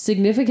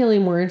significantly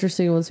more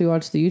interesting once we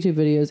watched the YouTube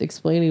videos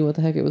explaining what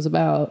the heck it was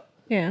about.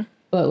 Yeah.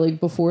 But,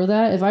 before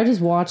that, if I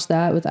just watched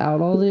that without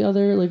all the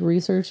other,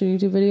 research and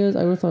YouTube videos,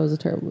 I would have thought it was a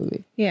terrible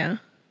movie. Yeah.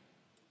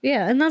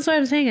 Yeah. And that's what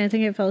I'm saying. I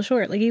think it fell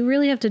short. You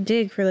really have to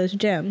dig for those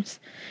gems.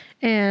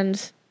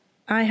 And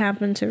I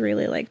happen to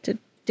really like to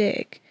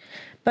dig.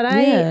 But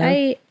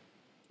I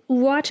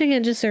watching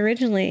it just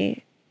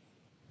originally,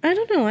 I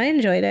don't know, I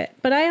enjoyed it.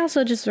 But I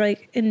also just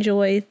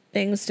enjoy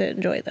things to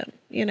enjoy them,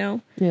 you know?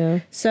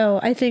 Yeah.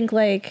 So I think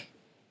I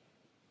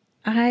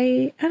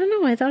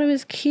don't know, I thought it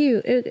was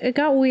cute. It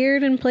got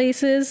weird in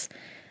places.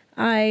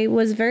 I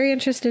was very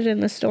interested in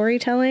the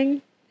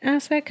storytelling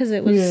aspect because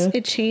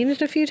it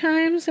changed a few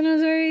times and it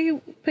was very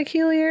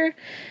peculiar.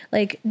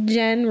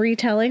 Jen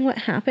retelling what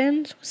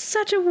happened was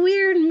such a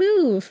weird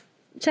move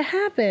to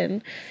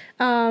happen.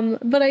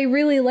 But I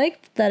really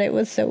liked that it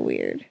was so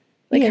weird.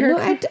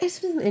 It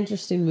was an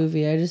interesting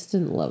movie. I just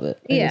didn't love it.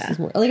 I guess it's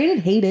more, I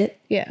didn't hate it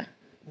Yeah.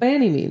 by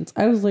any means.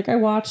 I was I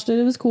watched it.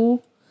 It was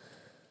cool.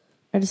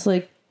 I just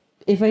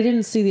if I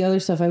didn't see the other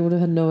stuff, I would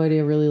have had no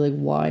idea really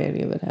why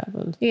any of it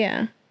happened.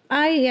 Yeah.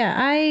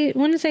 I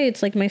wouldn't say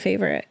it's my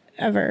favorite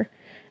ever.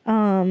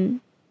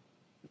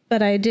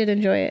 But I did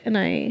enjoy it and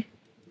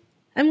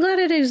I'm glad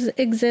it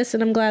exists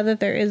and I'm glad that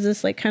there is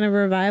this kind of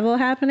revival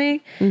happening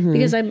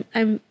because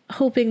I'm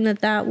hoping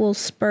that will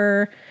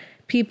spur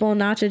people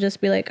not to just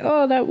be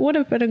oh, that would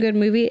have been a good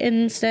movie, and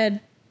instead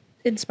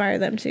inspire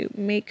them to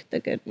make the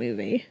good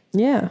movie.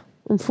 Yeah.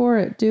 I'm for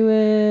it. Do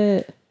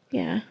it.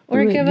 Yeah.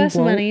 Or Do it. give You us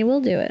won't? money.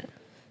 We'll do it.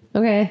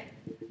 Okay.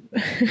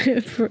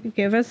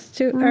 Give us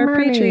to our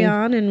Money.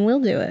 Patreon and we'll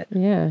do it.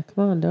 Yeah.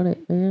 Come on.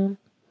 Donate, man.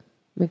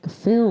 Make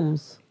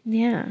films.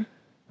 Yeah.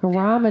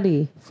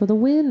 Haramity for the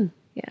win.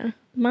 Yeah.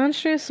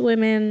 Monstrous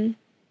women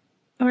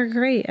are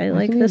great. I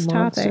like can be a this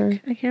topic.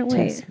 monster. I can't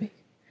wait. Test me.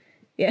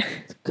 Yeah.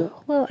 Let's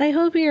go. Well, I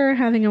hope you're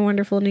having a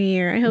wonderful new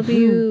year. I hope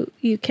you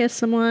kiss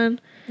someone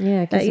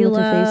Yeah. that you Kiss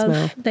them with your face love,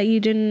 mouth. that you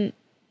didn't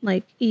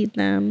eat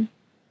them.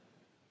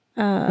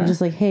 I'm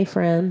just like, hey,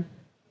 friend.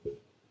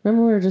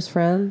 Remember we were just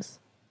friends?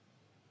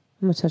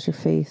 I'm going to touch your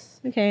face.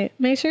 Okay,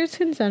 make sure it's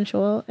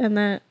consensual and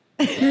that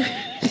that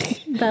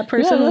Yeah,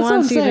 person that's what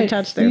wants I'm you saying. to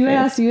touch their you face.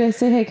 Ask, you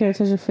say, hey, can I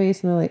touch your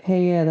face? And they're like,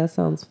 hey, yeah, that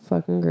sounds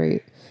fucking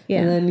great.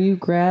 Yeah. And then you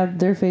grab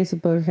their face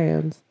with both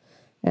hands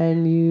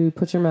and you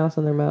put your mouth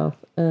on their mouth.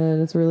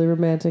 And it's really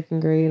romantic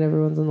and great and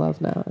everyone's in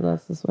love now. And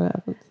that's just what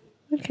happens.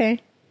 Okay.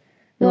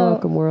 You're Well,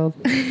 welcome, world.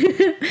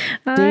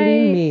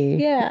 Dating me.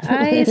 Yeah,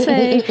 I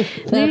say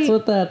That's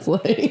what that's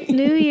like.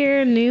 new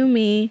year, new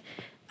me.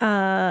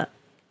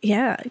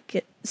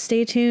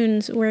 Stay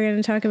tuned. We're going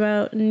to talk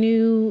about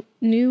new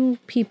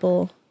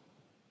people.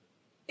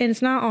 And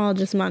it's not all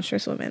just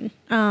monstrous women.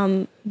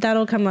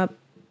 That'll come up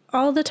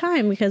all the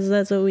time because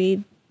that's what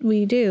we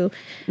do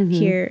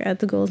here at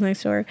the Ghouls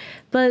Next Door.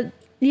 But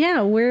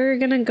yeah, we're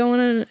going to go on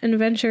an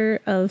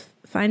adventure of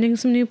finding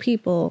some new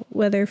people,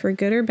 whether for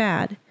good or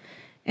bad.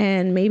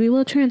 And maybe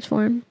we'll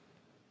transform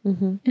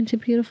into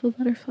beautiful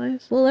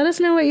butterflies. Well, let us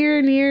know what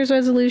your New Year's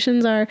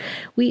resolutions are.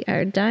 We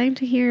are dying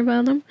to hear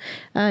about them.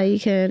 You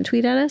can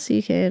tweet at us.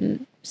 You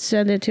can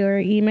send it to our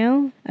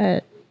email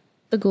at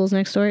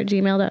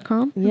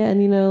theghouls.nextdoor@gmail.com. Yeah,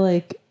 and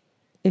like,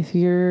 if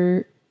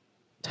you're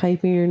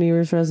typing your New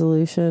Year's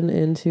resolution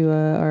into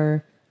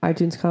our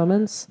iTunes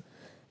comments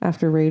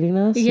after rating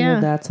us, Yeah.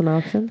 that's an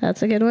option.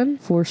 That's a good one.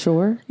 For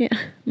sure. Yeah.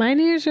 My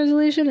New Year's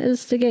resolution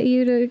is to get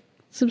you to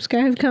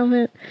subscribe,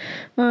 comment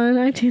on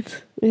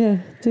iTunes. Yeah,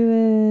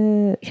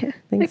 do it. Yeah.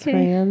 Thanks, Okay.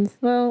 friends.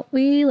 Well,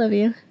 we love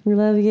you. We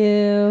love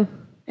you.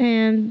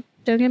 And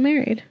don't get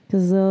married.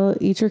 Because they'll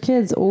eat your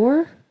kids,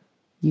 or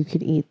you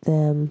can eat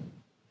them.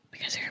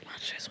 Because you're a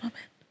monstrous woman.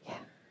 Yeah.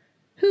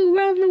 Who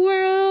run the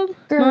world?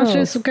 Girls.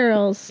 Monstrous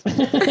girls.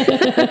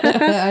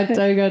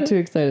 I got too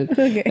excited.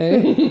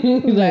 Okay.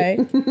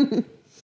 Bye.